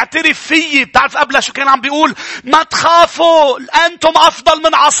 اللي بيعترف فيه، بتعرف قبل شو كان عم بيقول؟ ما تخافوا، أنتم أفضل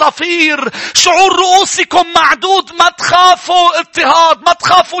من عصافير، شعور رؤوسكم معدود. ما تخافوا اضطهاد، ما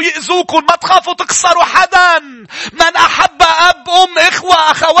تخافوا يأذوكم، ما تخافوا تكسروا حدا. من أحب أب أم إخوة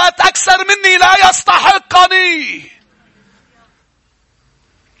أخوات أكثر مني لا يستحقني.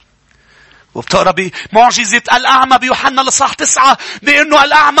 وبتقرأ بمعجزة الأعمى بيوحنا الإصحاح 9 بأنه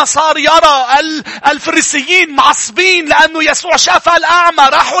الأعمى صار يرى. الفريسيين معصبين لأنه يسوع شاف الأعمى،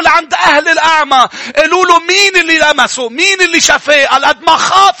 راحوا لعند أهل الأعمى قالوا له مين اللي لمسه، مين اللي شافه. قال قد ما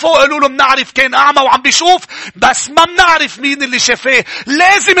خافوا قالوا له بنعرف كان أعمى وعم بيشوف بس ما بنعرف مين اللي شافه.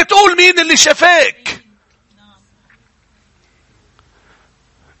 لازم تقول مين اللي شافك.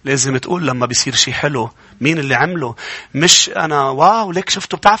 لازم تقول لما بيصير شيء حلو مين اللي عمله. مش أنا واو ليك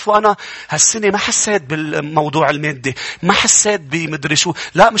شفتوا. بتعرفوا أنا هالسنة ما حسيت بالموضوع المادي، ما حسيت بمدري شو.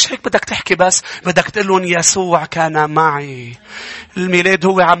 لا مش هيك بدك تحكي، بس بدك تقول لهم يسوع كان معي. الميلاد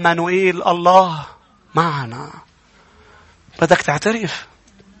هو عمانوئيل، الله معنا. بدك تعترف.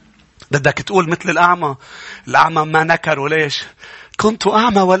 بدك تقول مثل الأعمى. الأعمى ما نكروا ليش؟ كنت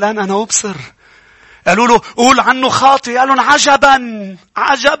أعمى والآن أنا أبصر. قالوا له قول عنه خاطئ. قالوا عجبا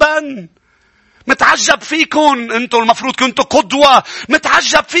عجبا، متعجب فيكم. انتوا المفروض كنتوا قدوة.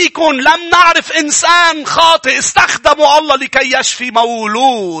 متعجب فيكم، لم نعرف إنسان خاطئ استخدموا الله لكي يشفي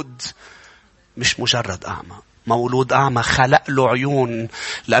مولود. مش مجرد أعمى، مولود أعمى خلق له عيون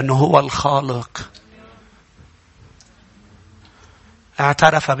لأنه هو الخالق.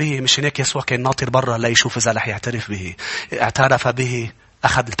 اعترف به. مش هناك يسوع كان ناطر برا لا يشوف إذا رح يعترف به. اعترف به،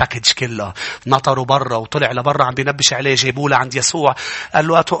 أخذ الباكج كله، نطروا برا وطلع لبرا عم بينبش عليه. جيبوه لعند يسوع قال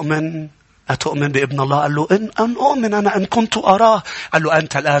له أتؤمن بابن الله؟ قال له أن أؤمن أنا إن كنت أراه. قال له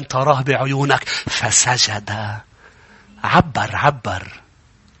أنت الآن تراه بعيونك. فسجد. عبر.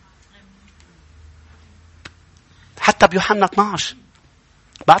 حتى بيوحنا 12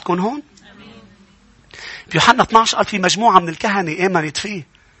 بعدكم هون. بيوحنا 12 قال في مجموعة من الكهنة آمنت فيه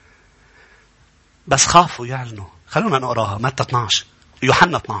بس خافوا يعلنوا. خلونا نقراها. متى 12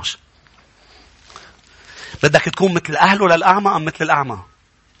 يوحنا 12. بدك تكون مثل أهله للأعمى أم مثل الأعمى؟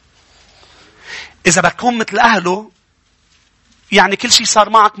 إذا بتكون مثل أهله يعني كل شيء صار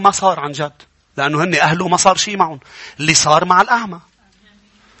معك ما صار عن جد، لأنه هن أهله ما صار شيء معهم. اللي صار مع الأعمى.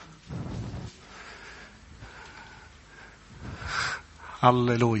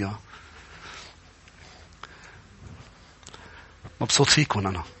 هللويا. مبسوط فيكم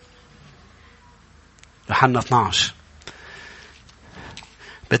أنا. يوحنا 12.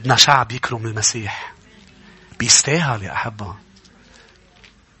 بدنا شعب يكرم المسيح. بيستاهل يا أحبة.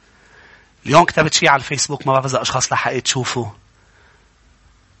 اليوم كتبت شيء على الفيسبوك، ما بعرف إذا أشخاص لحقت تشوفوا.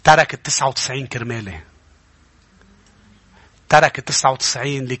 ترك 99 كرمالي. ترك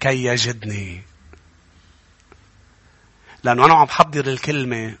 99 لكي يجدني. لأنه أنا عم بحضر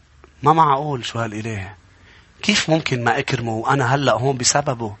الكلمة ما معقول شو هالإله. كيف ممكن ما أكرمه وأنا هلأ هون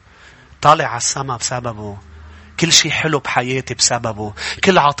بسببه، طالع على السما بسببه، كل شيء حلو بحياتي بسببه،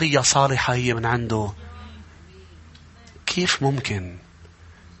 كل عطية صالحة هي من عنده. كيف ممكن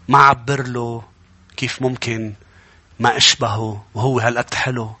ما أعبر له؟ كيف ممكن ما أشبهه وهو هالقد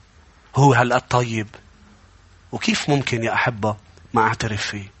حلو، هو هالقد طيب؟ وكيف ممكن يا أحبة ما أعترف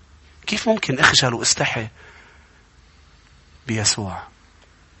فيه؟ كيف ممكن أخجل وأستحي بيسوع؟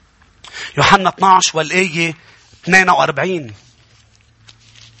 يوحنا 12 والآية 42.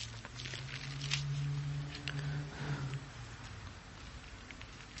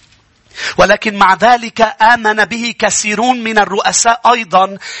 ولكن مع ذلك آمن به كثيرون من الرؤساء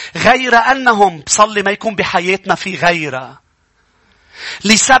أيضا، غير أنهم صلي ما يكون بحياتنا في غيره.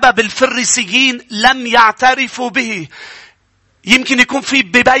 لسبب الفريسيين لم يعترفوا به. يمكن يكون في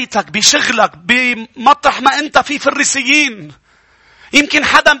ببيتك، بشغلك، بمطرح ما أنت في فريسيين. يمكن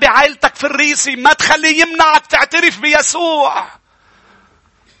حدا بعائلتك فريسي، ما تخليه يمنعك تعترف بيسوع.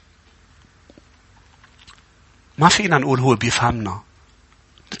 ما فينا نقول هو بيفهمنا.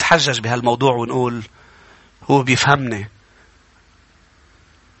 نتحجج بهالموضوع ونقول هو بيفهمني.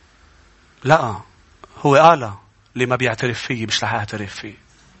 لا، هو قال اللي ما بيعترف فيه مش رح اعترف فيه.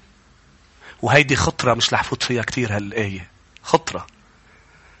 وهيدي خطرة مش رح فوت فيها كتير هالآية.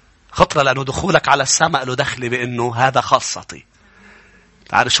 خطرة لأنه دخولك على السماء له دخل بأنه هذا خاصتي.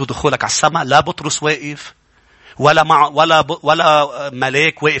 تعرف شو دخولك على السماء؟ لا بطرس واقف ولا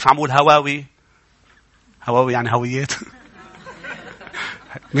ملاك واقف عمول هواوي يعني هويات.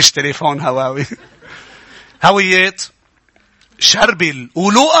 مش تليفون هواوي. هويات شربل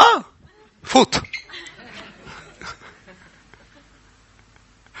ولوقا فوت.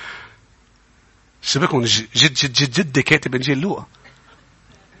 شو بكون جد كاتب انجيل لوقا؟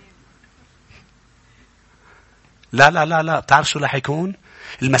 لا بتعرف شو رح يكون؟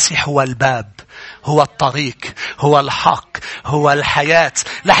 المسيح هو الباب، هو الطريق، هو الحق، هو الحياة.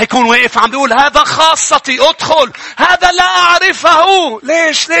 رح يكون واقف عم بيقول هذا خاصتي، ادخل. هذا لا أعرفه.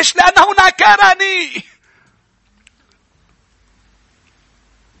 ليش؟ لأنه نكرني.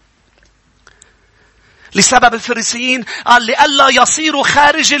 لسبب الفريسيين قال لئلا يصيروا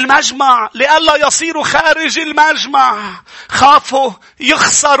خارج المجمع. خافوا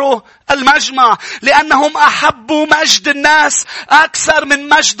يخسروا المجمع لأنهم أحبوا مجد الناس أكثر من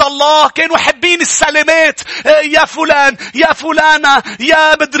مجد الله. كانوا حبين السلامات. يا فلان، يا فلانة،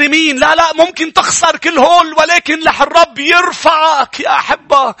 يا مدري مين. لا ممكن تخسر كل هول ولكن رح الرب يرفعك يا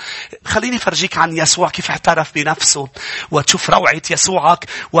أحبة. خليني فرجيك عن يسوع كيف اعترف بنفسه وتشوف روعة يسوعك.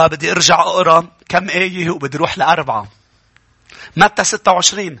 وبدي ارجع اقرأ كم آية وبدي روح ل4. متى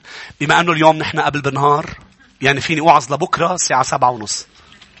 26. بما أنه اليوم نحن قبل بنهار يعني فيني أوعظ لبكرة الساعة 7:30.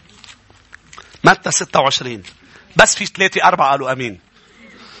 متى 26. بس في 3-4 قالوا أمين.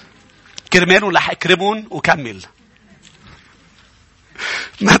 كرمونه رح أكرمون وكمل.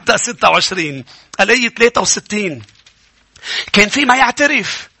 متى 26 الآية 63. كان في ما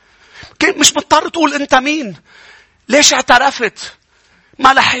يعترف. كان مش مضطر تقول أنت مين. ليش اعترفت؟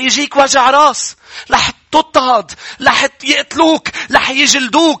 ما رح يجيك وجع راس، رح تضطهد، رح يقتلوك، رح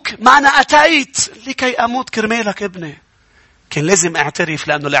يجلدوك. ما أنا أتيت لكي أموت كرمالك ابني. كان لازم اعترف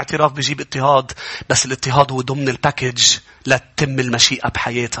لأنه الاعتراف بيجيب اضطهاد. بس الاضطهاد هو ضمن الباكيج لتتم المشيئة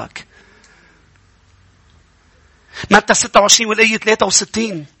بحياتك. متى 26 والآية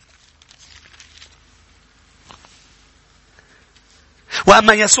 63.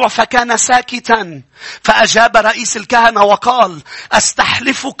 وأما يسوع فكان ساكتا، فأجاب رئيس الكهنة وقال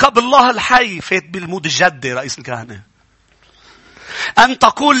أستحلفك بالله الحي. فات بالمود الجدي رئيس الكهنة. أن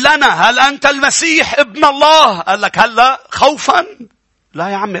تقول لنا هل أنت المسيح ابن الله؟ قال لك هلا خوفا. لا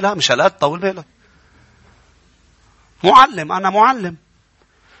يا عمي لا، مش هلقات طول بالك. معلم، أنا معلم.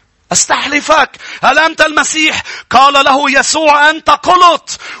 أستحلفك هل أنت المسيح؟ قال له يسوع أنت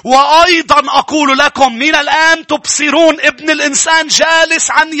قلت. وأيضا أقول لكم من الآن تبصرون ابن الإنسان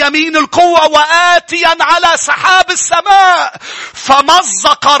جالس عن يمين القوة وآتيا على سحاب السماء.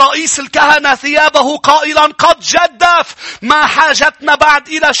 فمزق رئيس الكهنة ثيابه قائلا قد جدف. ما حاجتنا بعد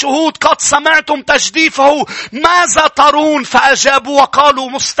إلى شهود؟ قد سمعتم تجديفه. ماذا ترون؟ فأجابوا وقالوا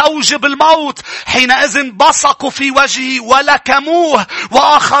مستوجب الموت. حينئذ بصقوا في وجهه ولكموه.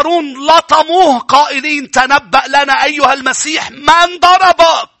 وآخرون لطموه قائلين تنبأ لنا أيها المسيح من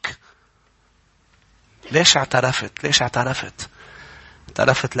ضربك. ليش اعترفت؟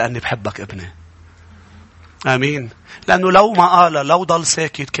 اعترفت لأني بحبك ابني. آمين. لأنه لو ما قال، لو ضل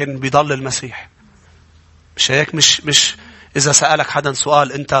ساكت كان بيضل المسيح. مش هيك؟ مش إذا سألك حدا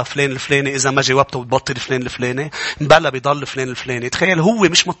سؤال أنت فلان الفلاني، إذا ما جاوبته بتبطل فلان الفلاني، بلا بيضل فلان الفلاني. تخيل هو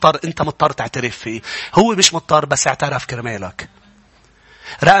مش مضطر، أنت مضطر تعترف فيه. هو مش مضطر بس اعترف كرمالك.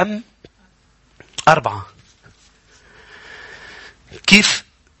 رقم 4. كيف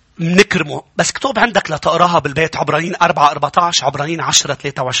نكرمه؟ بس كتب عندك لتقراها بالبيت. عبرانيين 4:14، عبرانيين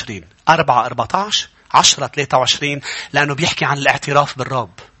 10:23. 4:14، 10:23، لأنه بيحكي عن الاعتراف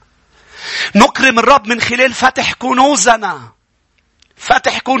بالرب. نكرم الرب من خلال فتح كنوزنا.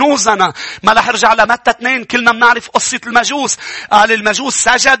 ما رح ارجع لمتى 2. كلنا بنعرف قصة المجوس. قال المجوس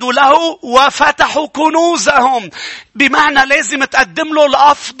سجدوا له وفتحوا كنوزهم. بمعنى لازم تقدم له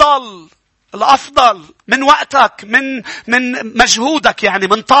الأفضل من وقتك، من مجهودك، يعني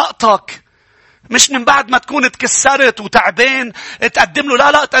من طاقتك. مش من بعد ما تكون تكسرت وتعبان تقدم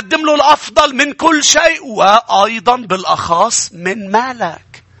له. لا تقدم له الأفضل من كل شيء، وأيضا بالأخص من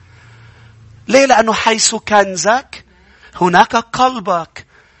مالك. ليه؟ لأنه حيث كنزك هناك قلبك.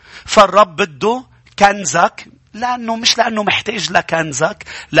 فالرب بده كنزك مش لأنه محتاج لكنزك،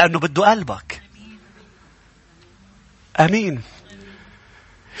 لأنه بده قلبك. أمين.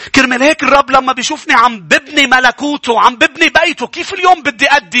 كرمال هيك الرب لما بيشوفني عم ببني ملكوته، عم ببني بيته، كيف اليوم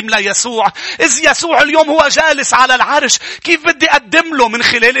بدي أقدم ليسوع؟ إذ يسوع اليوم هو جالس على العرش، كيف بدي أقدم له؟ من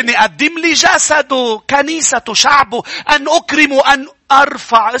خلال أني أقدم لي جسده، كنيسته، شعبه، أن أكرمه، أن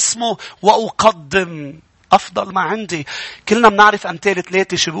أرفع اسمه وأقدم أفضل ما عندي. كلنا بنعرف أمثال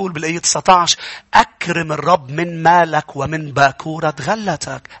 3 شو بيقول بالآية 19: أكرم الرب من مالك ومن باكورة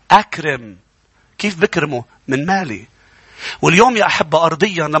غلتك. أكرم. كيف بكرمه؟ من مالي. واليوم يا أحبة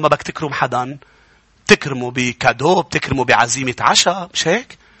أرضيا لما بدك تكرم حدا، تكرمه بكادو، بتكرمه بعزيمة عشاء، مش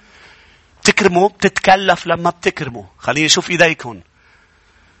هيك؟ بتكرمه، بتتكلف لما بتكرمه. خليني أشوف إيديكم.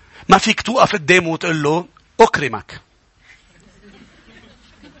 ما فيك توقف قدامه وتقول له أكرمك.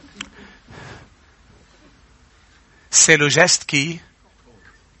 C'est le geste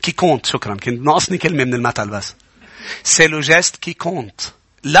qui compte. شكرا. كنت ناقصني كلمة من المثل بس. C'est le geste qui compte.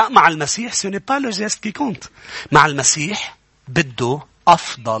 لا، مع المسيح ce n'est pas le geste qui compte. مع المسيح بده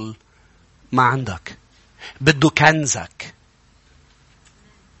أفضل ما عندك. بده كنزك.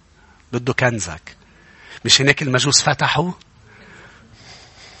 بده كنزك. مش هناك المجوس فتحوا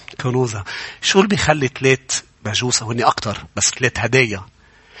كنوزة. شو اللي بيخلي 3 مجوس، هني أكتر بس 3 هدايا،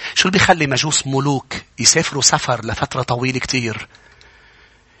 شو اللي بيخلي مجوس ملوك يسافروا سفر لفترة طويلة كتير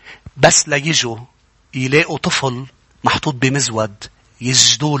بس ليجوا يلاقوا طفل محطوط بمزود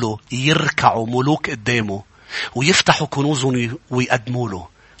يسجدوا له، يركعوا ملوك قدامه ويفتحوا كنوزهم ويقدموا له؟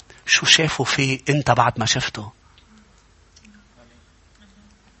 شو شافوا فيه انت بعد ما شفته؟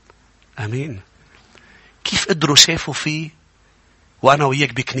 امين. كيف قدروا شافوا فيه وانا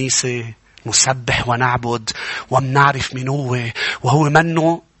وياك بكنيسة نسبح ونعبد ومنعرف من هو، وهو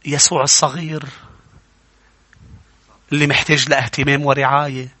منه يسوع الصغير اللي محتاج لاهتمام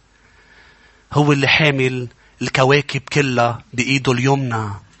ورعاية، هو اللي حامل الكواكب كلها بإيده اليمنى،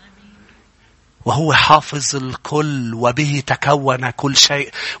 وهو حافظ الكل، وبه تكون كل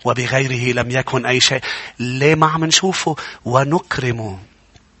شيء وبغيره لم يكن أي شيء. ليه ما عم نشوفه ونكرمه؟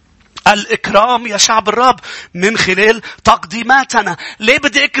 الإكرام يا شعب الرب من خلال تقديماتنا. ليه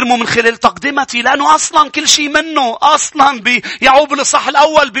بدي أكرمه من خلال تقديمتي؟ لأنه أصلا كل شيء منه. أصلا بيعقوب الإصحاح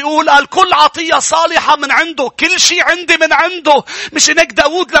الأول بيقول الكل عطية صالحة من عنده، كل شيء عندي من عنده. مش هناك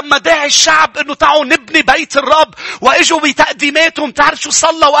داود لما داعي الشعب أنه تعالوا نبني بيت الرب وإجوا بتقديماتهم، تعرف شو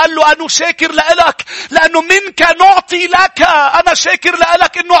صلى وقال له؟ أنه شاكر لإلك لأنه منك نعطي لك. أنا شاكر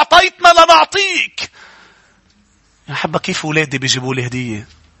لإلك أنه أعطيتنا لنعطيك. يا حبا كيف أولادي بيجيبوا لي هدية؟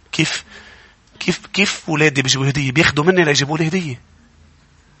 كيف ولادي بيجيبوا هدية؟ بياخدوا مني ليجيبوا لي هدية.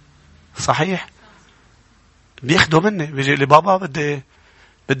 صحيح؟ بياخدوا مني، بيجي لي بابا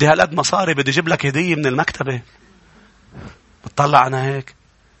بدي هالقد مصاري، بدي اجيب لك هدية من المكتبة. بتطلع انا هيك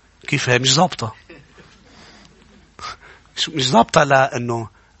كيف هي مش ضابطة. مش ضابطة لانه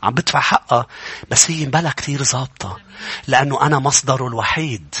عم بدفع حقها، بس هي مبلا كتير ضابطة لانه انا مصدره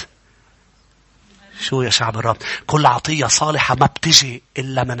الوحيد. شو يا شعب الرب؟ كل عطية صالحة ما بتجي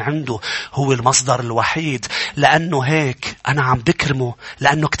إلا من عنده، هو المصدر الوحيد. لأنه هيك أنا عم بكرمه،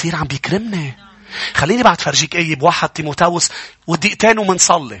 لأنه كتير عم بيكرمني. خليني بعد فرجيك أي ب1 تيموتاوس ودقيقتين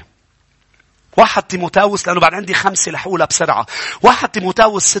ومنصلي. 1 تيموتاوس لأنه بعد عندي 5 رح أقولها بسرعة. 1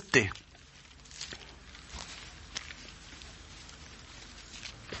 تيموتاوس 6.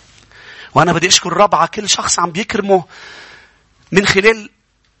 وأنا بدي أشكر الرب على كل شخص عم بيكرمه من خلال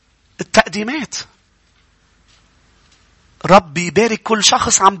التقديمات. رب يبارك كل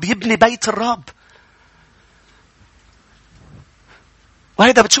شخص عم بيبني بيت الرب.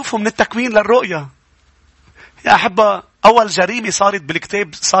 وهذا بتشوفه من التكوين للرؤية. يا أحبة، أول جريمة صارت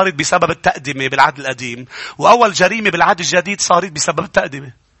بالكتاب صارت بسبب التقدمة بالعهد القديم، وأول جريمة بالعهد الجديد صارت بسبب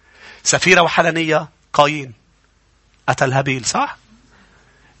التقدمة. سفيرة وحلنية، قايين قتل هابيل، صح؟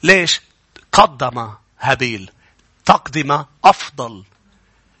 ليش؟ قدم هابيل تقدمة أفضل.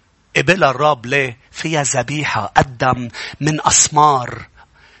 قبل الرب ليه؟ فيها ذبيحة قدم من أسمار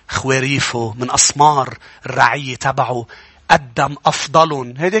خواريفه، من أسمار الرعية تبعه، قدم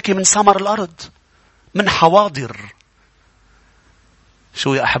أفضلهم. هذيك من ثمر الأرض، من حواضر.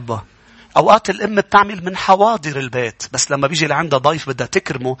 شو يا أحبة؟ أوقات الأم بتعمل من حواضر البيت، بس لما بيجي لعندها ضيف بدها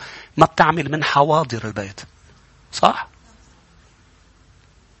تكرمه ما بتعمل من حواضر البيت، صح؟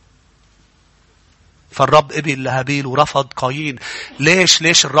 فالرب قبل لهابيل ورفض قايين.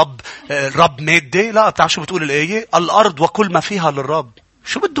 ليش الرب مادة؟ لا، بتعرف شو بتقول الآية؟ الأرض وكل ما فيها للرب.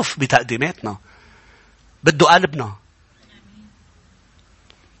 شو بده بتقديماتنا؟ بده قلبنا.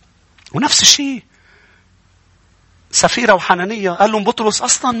 ونفس الشيء سفيرة وحنانية قال لهم بطرس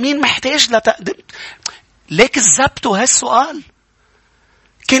أصلا مين محتاج لتقدم؟ ليك كذبتوا هالسؤال؟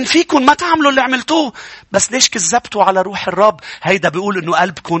 كان فيكم ما تعملوا اللي عملتوه، بس ليش كذبتوا على روح الرب؟ هيدا بيقول إنه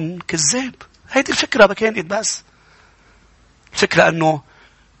قلبكم كذاب. هيدي الفكرة كانت، بس الفكرة أنه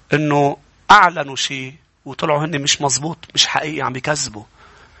إنه أعلنوا شيء وطلعوا هن مش مزبوط، مش حقيقي، عم بيكذبوا.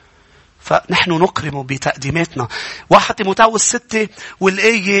 فنحن نكرم بتقديماتنا. 1 تيموثاوس 6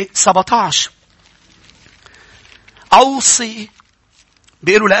 والآية 17. أوصي،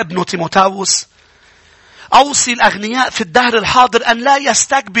 بيقولوا لابنه تيموثاوس، أوصي الأغنياء في الدهر الحاضر أن لا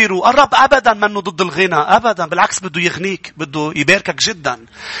يستكبروا. الرب أبدا منه ضد الغنى، أبدا، بالعكس بده يغنيك، بده يباركك جدا،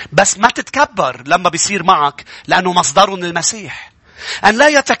 بس ما تتكبر لما بيصير معك، لأنه مصدره من المسيح. أن لا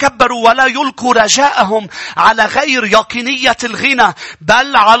يتكبروا ولا يلقوا رجاءهم على غير يقينية الغنى،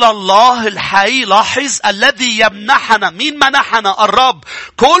 بل على الله الحي. لاحظ، الذي يمنحنا، مين منحنا؟ الرب،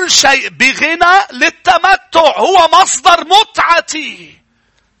 كل شيء بغنى للتمتع. هو مصدر متعتي،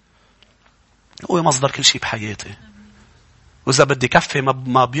 هو مصدر كل شيء بحياتي. وإذا بدي كفي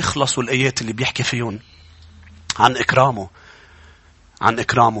ما بيخلصوا الآيات اللي بيحكي فيهم عن إكرامه، عن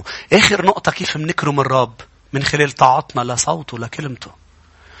إكرامه. آخر نقطة، كيف منكرم الرب؟ من خلال طاعتنا لصوته، لكلمته.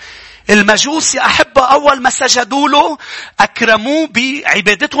 المجوس يا أحبة أول ما سجدوا له أكرموه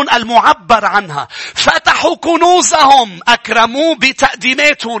بعبادتهم المعبر عنها، فتحوا كنوزهم، أكرموه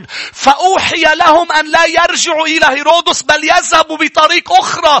بتقديماتهم. فأوحي لهم أن لا يرجعوا إلى هيرودس، بل يذهبوا بطريق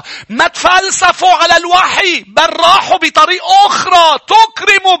أخرى. ما تفلسفوا على الوحي، بل راحوا بطريق أخرى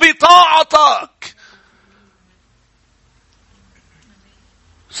تكرموا بطاعتك.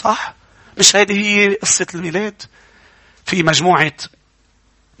 صح؟ مش هذه هي قصة الميلاد؟ في مجموعة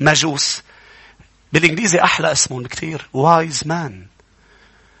مجوس، بالإنجليزي أحلى اسمهم كتير، wise man.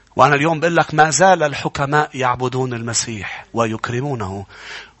 وأنا اليوم بقول لك ما زال الحكماء يعبدون المسيح ويكرمونه،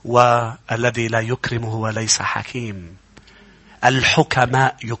 والذي لا يكرمه وليس حكيم.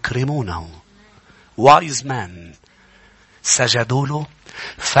 الحكماء يكرمونه. wise man سجدوا له،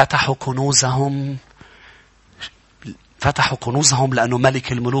 فتحوا كنوزهم لأنه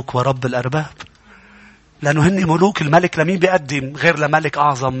ملك الملوك ورب الأرباب. لأنه هن ملوك. الملك لمين بيقدم غير لملك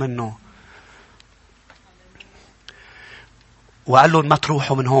أعظم منه؟ وقال لهم ما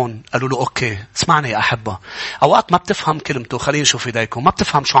تروحوا من هون. قالوا له أوكي. اسمعني يا أحبة، أوقات ما بتفهم كلمته. خلينا نشوف إيديكم، ما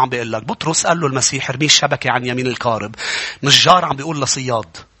بتفهم شو عم بيقول لك. بطرس قال له المسيح ارمي الشبكة عن يمين القارب. نجار عم بيقول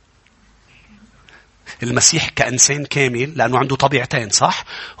لصياد. المسيح كإنسان كامل، لأنه عنده طبيعتين، صح؟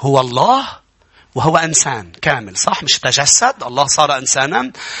 هو الله وهو إنسان كامل، صح؟ مش تجسد، الله صار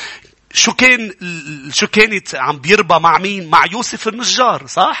إنسانا. شو كانت عم بيربى مع مين؟ مع يوسف النجار،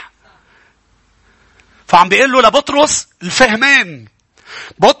 صح؟ فعم بيقول له لبطرس الفهمان.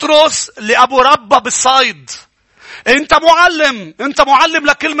 بطرس اللي أبو ربى بالصيد، أنت معلم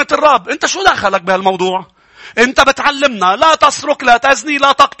لكلمة الرب. أنت شو دخلك بهالموضوع؟ أنت بتعلمنا لا تسرق، لا تزني،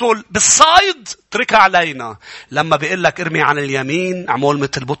 لا تقتل. بالصيد تركها علينا. لما بيقول لك ارمي عن اليمين، عمول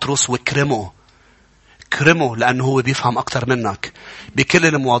مثل بطرس واكرمه. كرمه لأنه هو بيفهم أكتر منك بكل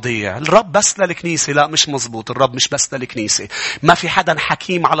المواضيع. الرب بس للكنيسة؟ لا، مش مزبوط. الرب مش بس للكنيسة. ما في حدا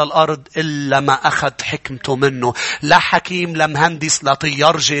حكيم على الأرض إلا ما أخذ حكمته منه. لا حكيم، لا مهندس، لا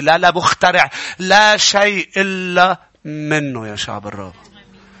طيارجي، لا مخترع، لا شيء إلا منه يا شعب الرب.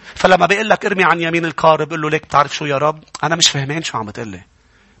 فلما بيقول لك ارمي عن يمين القارب، قل له ليك بتعرف شو يا رب؟ أنا مش فهمين شو عم بتقلي،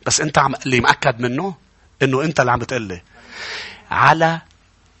 بس أنت اللي مأكد منه إنه أنت اللي عم بتقلي. على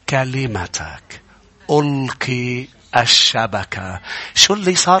كلمتك ألقي الشبكة. شو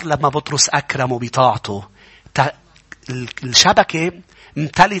اللي صار لما بطرس أكرمه بطاعته؟ الشبكة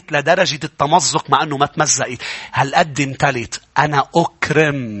امتلت لدرجة التمزق، مع أنه ما تمزق. هل قد امتلت؟ أنا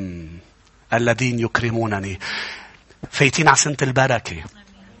أكرم الذين يكرمونني. فايتين على سنة البركة.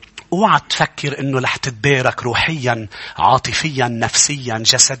 اوعى تفكر انه رح تتبارك روحيا، عاطفيا، نفسيا،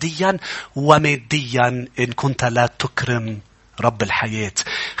 جسديا وماديا ان كنت لا تكرم رب الحياة.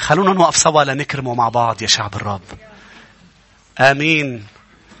 خلونا نوقف سوا لنكرمه مع بعض يا شعب الرب. آمين.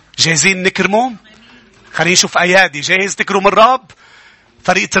 جاهزين نكرمه؟ خلينا نشوف أيادي. جاهز تكرم الرب؟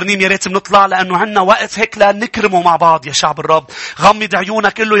 فريق ترنيم يا ريت بنطلع، لأنه عنا وقت هيك لنكرمه مع بعض يا شعب الرب. غمض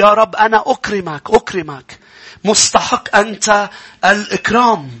عيونك، قل له يا رب أنا أكرمك، مستحق أنت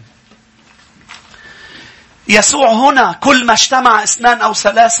الإكرام. يسوع هنا كل ما اجتمع 2 أو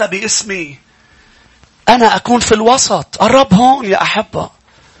 3 باسمي أنا أكون في الوسط. الرب هون يا أحبة.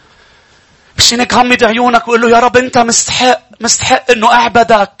 مش إنك غمض عيونك وقل له يا رب أنت مستحق إنه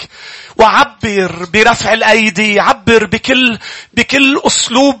أعبدك، وعبر برفع الأيدي، عبر بكل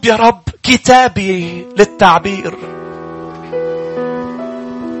أسلوب يا رب كتابي للتعبير.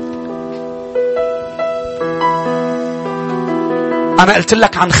 أنا قلت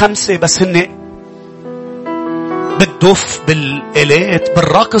لك عن 5 بس هن بالدف، بالآلات،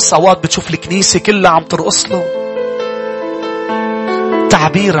 بالرقص. أوقات بتشوف الكنيسة كلها عم ترقص له.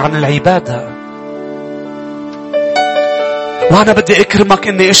 تعبير عن العبادة. وأنا بدي أكرمك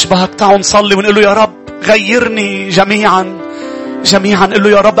إني أشبهك. تعالوا نصلي ونقول له يا رب غيرني جميعا جميعا قل له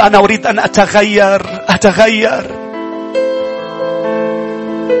يا رب أنا أريد أن أتغير.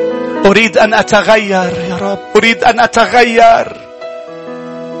 أريد أن أتغير يا رب. أريد أن أتغير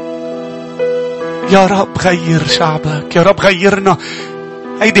يا رب. غير شعبك يا رب. غيرنا.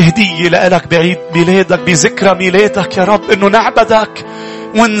 هيدي هدية لك بعيد ميلادك، بذكرى ميلادك يا رب، إنه نعبدك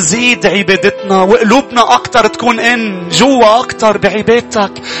ونزيد عبادتنا وقلوبنا أكتر تكون جوا أكتر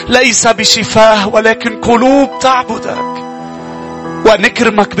بعبادتك، ليس بشفاه ولكن قلوب تعبدك.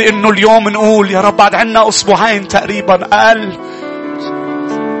 ونكرمك بأنه اليوم نقول يا رب بعد عنا أسبوعين تقريبا أقل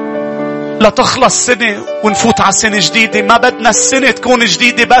لا تخلص سنة ونفوت على سنة جديدة. ما بدنا السنة تكون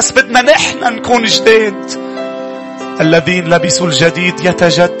جديدة بس بدنا نحن نكون جديد. الذين لبسوا الجديد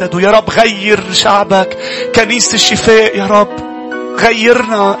يتجددوا. يا رب غير شعبك. كنيسة الشفاء يا رب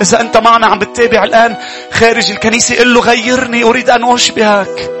غيرنا. إذا أنت معنا عم بتتابع الآن خارج الكنيسة قل له غيرني. أريد أن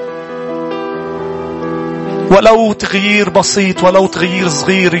أشبهك. ولو تغيير بسيط، ولو تغيير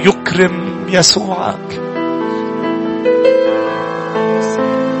صغير يكرم يسوعك.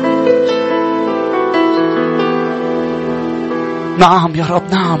 نعم يا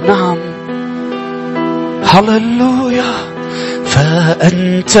رب. نعم. هللويا.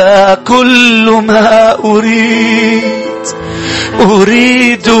 فأنت كل ما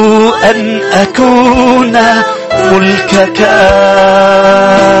أريد أن أكون ملكك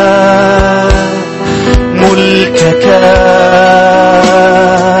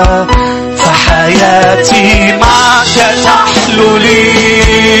فحياتي معك تحلو لي.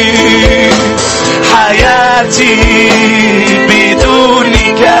 حياتي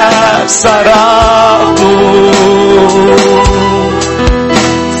بدونك سراب.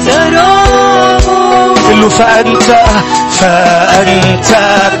 قل له فأنت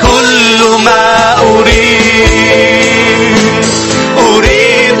كل ما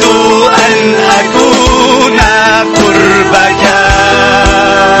أريد أن أكون قربك.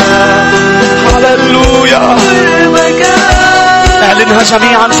 هللويا. اعلنها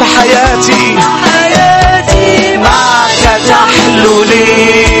جميعا. فحياتي معك تحلو لي.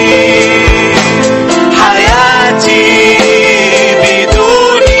 حياتي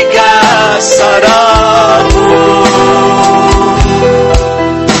بدونك سراب.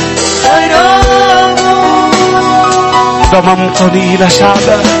 ضممتني إلى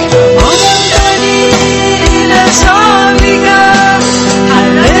شعبك.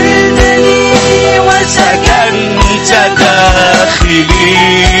 حررتني وسكنت داخلي.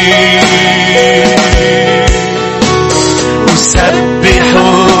 أسبحك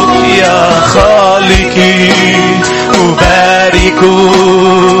يا خالقي. أبارك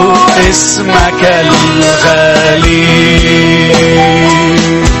اسمك الغالي.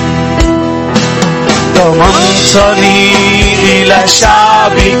 ضممتني إلى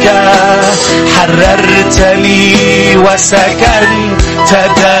شعبك. حررتني وسكنت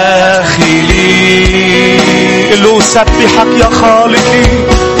داخلي. قل أسبحك يا خالقي.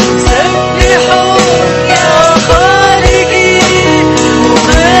 أسبحك يا خالقي.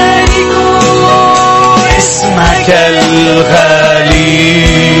 أبارك اسمك الغالي.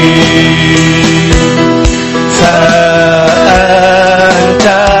 فأنت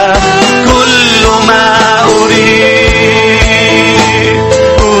كل ما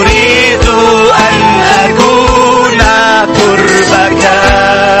أريد أن أكون قربك.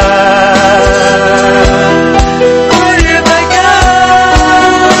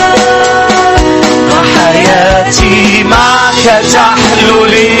 وحياتي معك تحلو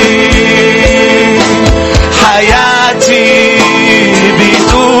لي. حياتي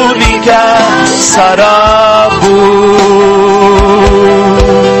بدونك سراب.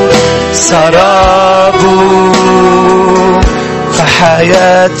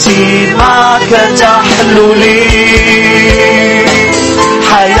 فحياتي معك تحلو لي.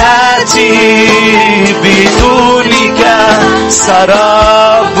 حياتي بدونك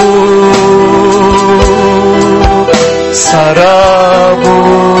سراب.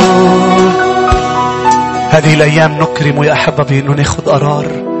 هذه الأيام نكرم يا أحبة بأنه ناخد قرار،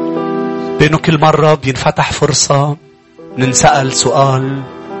 بأنه كل مرة بينفتح فرصة ننسأل سؤال،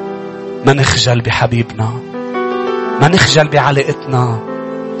 ما نخجل بحبيبنا، ما نخجل بعلاقتنا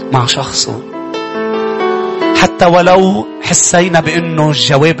مع شخصه. حتى ولو حسينا بأنه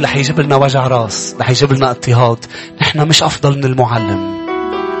الجواب رح يجيب لنا وجع راس، رح يجيب لنا اضطهاد، نحن مش أفضل من المعلم.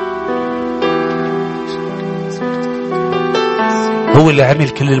 هو اللي عمل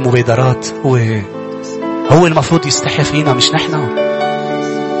كل المبادرات، هو المفروض يستحي فينا مش نحن.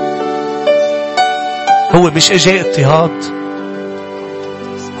 هو مش اجى اضطهاد،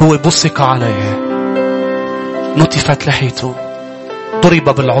 هو بصق عليه، نطفت لحيته،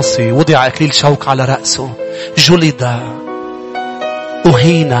 ضرب بالعصي، وضع أكليل شوك على رأسه، جلد،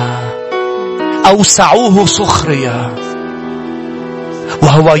 أهين، أوسعوه سخرية،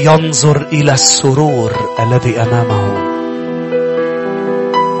 وهو ينظر إلى السرور الذي أمامه.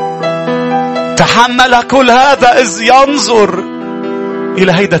 تحمل كل هذا إذ ينظر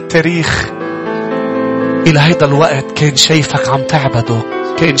إلى هيدا التاريخ، إلى هيدا الوقت. كان شايفك عم تعبده،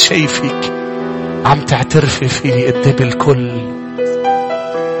 كان شايفك عم تعترفي فيه قدام الكل.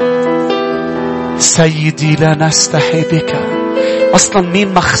 سيدي لا نستحي بك. أصلا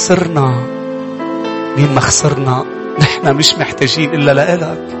مين ما خسرنا، مين ما خسرنا، نحن مش محتاجين إلا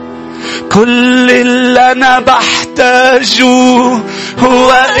لإلك. كل اللي أنا بحتاجه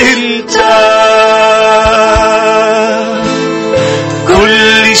هو أنت،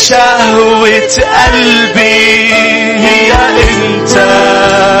 كل شهوة قلبي هي أنت.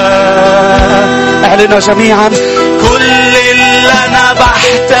 اعلنا جميعا. كل اللي أنا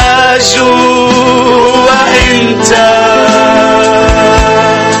بحتاجه هو أنت،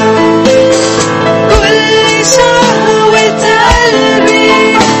 كل شهوة قلبي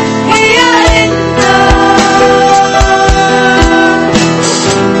هي أنت،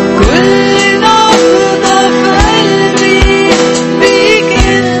 كل نبضة في قلبي بيك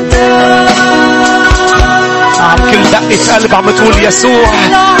أنت. كل دقة قلب عم تقول يسوع.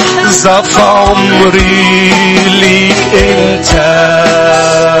 زف عمري ليك أنت.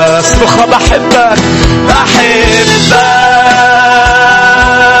 صرخة بحبك بحبك،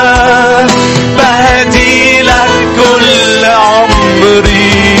 بهدي لك كل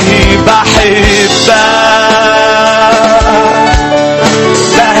عمري. بحبك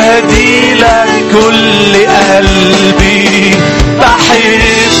بهدي لك كل قلبي.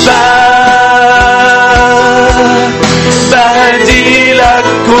 بحبك بهدي لك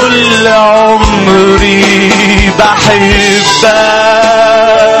كل عمري. بحبك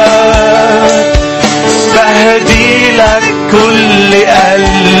بهدي لك كل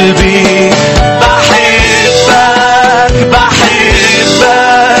قلبي. بحبك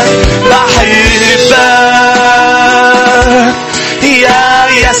بحبك بحبك يا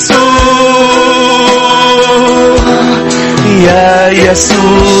يسوع، يا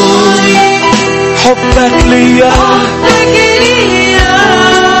يسوع. حبك ليا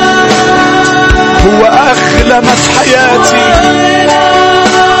هو أغلى ما في حياتي.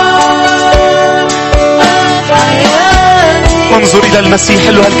 انظر إلى المسيح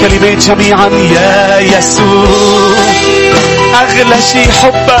له هالكلمات جميعا. يا يسوع، أغلى شيء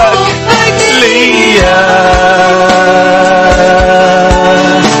حبك ليا،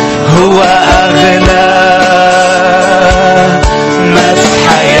 هو أغلى ما في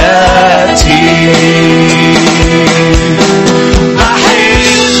حياتي.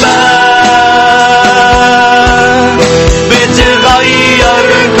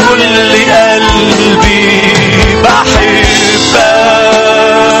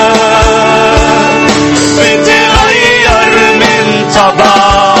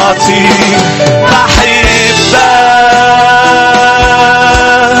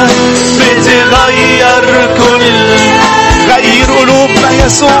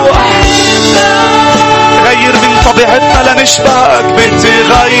 يسوع غير من طبيعتنا لنشبهك.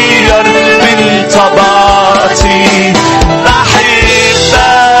 بتغير من طبيعتي. بحبك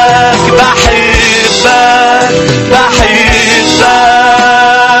بحبك بحبك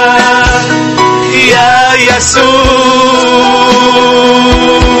يا يسوع.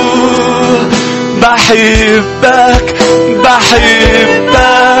 بحبك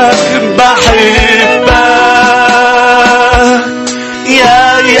بحبك بحبك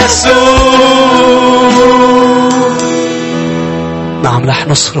يا يسوع. نعم، رح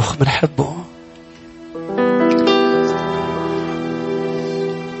نصرخ بنحبه،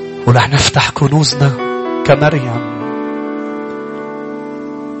 ورح نفتح كنوزنا كمريم.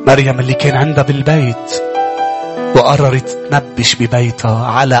 مريم اللي كان عندها بالبيت وقررت تنبش ببيتها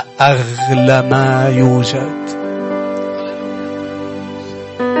على أغلى ما يوجد.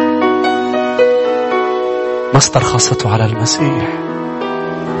 ما استرخصته على المسيح،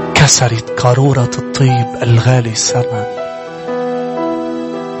 كسرت قارورة الطيب الغالي الثمن.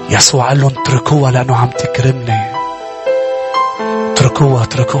 يسوع قال لهم اتركوها لأنه عم تكرمني. اتركوها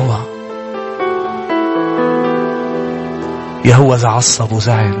اتركوها. يهوذا عصب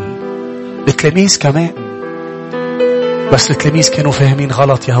وزعل، التلاميذ كمان، بس التلاميذ كانوا فاهمين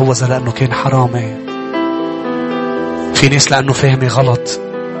غلط يهوذا لأنه كان حرامي. في ناس لأنه فاهمي غلط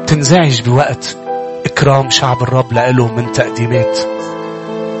تنزعج بوقت إكرام شعب الرب لإله من تقديمات،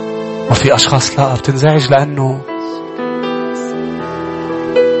 وفي أشخاص لا بتنزعج لأنه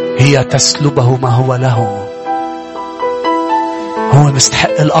هي تسلبه ما هو له. هو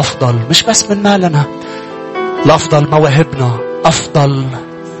مستحق الأفضل، مش بس من مالنا، الأفضل مواهبنا، أفضل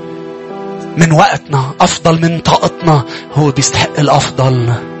من وقتنا، أفضل من طاقتنا. هو بيستحق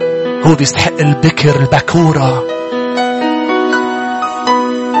الأفضل، هو بيستحق البكر،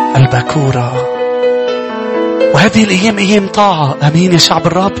 البكورة. وهذه الأيام أيام طاعة. أمين يا شعب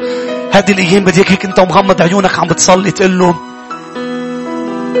الرب. هذه الأيام بديك هيك أنت ومغمض عيونك عم بتصلي تقول له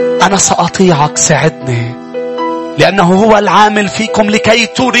أنا سأطيعك، ساعدني، لأنه هو العامل فيكم لكي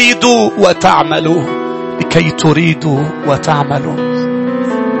تريدوا وتعملوا. لكي تريدوا وتعملوا.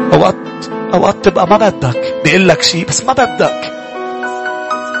 أوقات تبقى ما بدك، بيقول لك شيء بس ما بدك،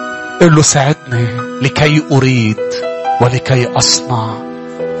 قل له ساعدني لكي أريد ولكي أصنع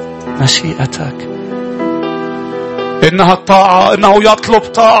مشيئتك. إنها الطاعة، إنه يطلب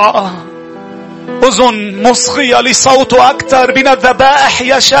طاعة. أذن مصغية لصوته أكثر من الذبائح.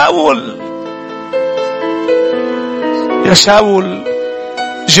 يا شاول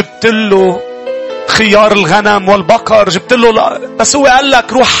جبت له خيار الغنم والبقر، جبت له لا. بس هو قال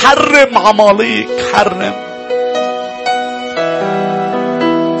لك روح حرم عماليق، حرم.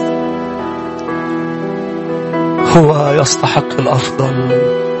 هو يستحق الأفضل.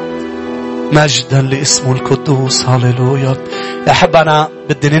 مجدا لاسمه القدوس. هاليلويا. يا أحب أنا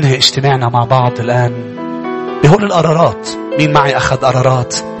بدي ننهي اجتماعنا مع بعض الآن بهول القرارات. مين معي أخذ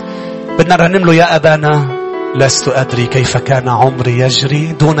قرارات؟ بدنا نرنم له يا أبانا لست أدري كيف كان عمري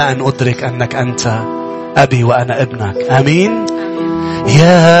يجري دون أن أدرك أنك أنت أبي وأنا ابنك. آمين.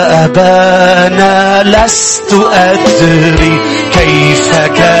 يا أبانا لست أدري كيف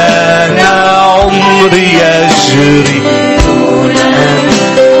كان عمري يجري دون أن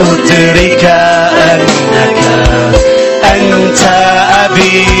أدرك أنك أنت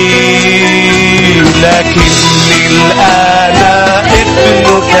أبي، لكني الآن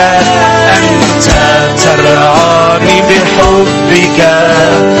ابنك، أنت ترعاني بحبك،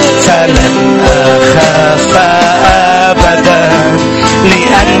 فلن أخاف أبدا،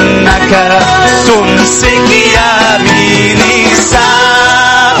 لأنك تمسك يميني.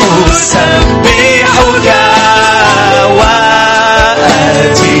 سأسبحك وأهتف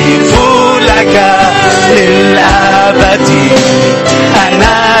لك للأبد،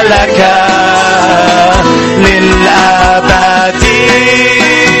 أنا لك للأبد.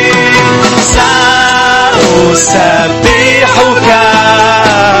 سأسبحك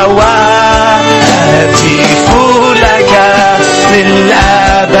وأهتف لك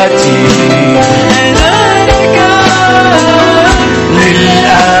للأبد،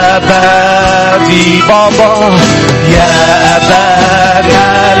 للأبد. بابا يا أبانا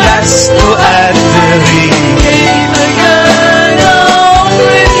لست أدري كيف كان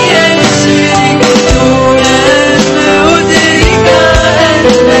عمري يجري دون أن أدرك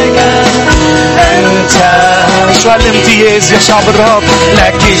أنك أنت. شو هالامتياز يا شعب الرب.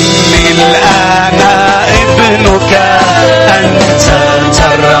 لكني الآن ابنك، أنت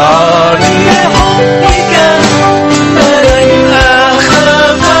تراني بحبك، فلن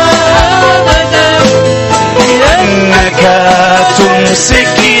أخاف أبدا، لأنك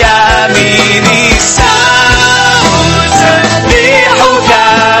تمسك يميني. سأسبحك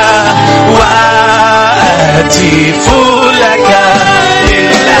وأهتف لك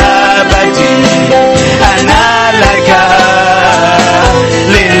للأبد، أنا لك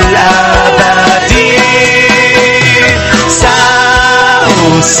للأبد.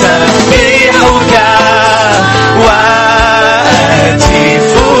 سأسبحك وأهتف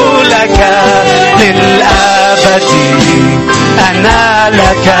لك للأبد، أنا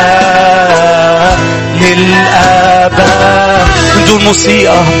لك للأبد. دون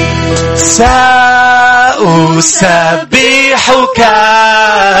موسيقى. سأسبحك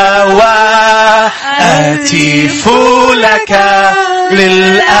وأهتف لك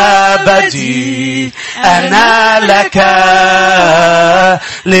للأبد، أنا لك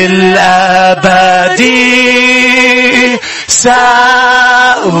للأبد.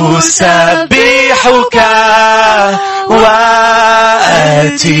 سأسبحك وأهتف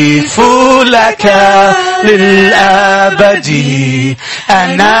لك للأبد،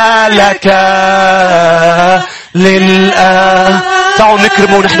 أنا لك للأبد. تعالوا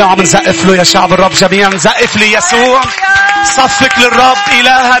نكرمه ونحن عم نزقف له يا شعب الرب جميعا. نزقف ليسوع. صفق للرب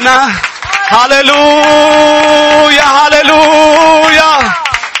إلهنا. هاليلويا هاليلويا.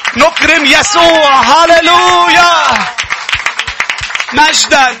 نكرم يسوع. هاليلويا.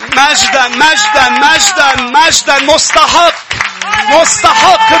 مجدا مجدا مجدا مجدا مجدا. مستحق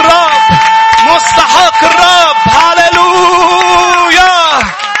مستحق الرب، مستحق الرب. هاليلويا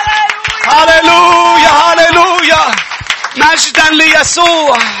هاليلويا هاليلويا. مجدا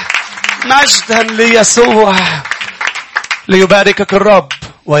ليسوع، مجدا ليسوع. ليباركك الرب.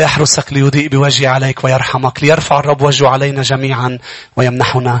 ويحرسك ليضيء بوجهه عليك ويرحمك. ليرفع الرب وجهه علينا جميعا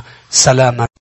ويمنحنا سلاما.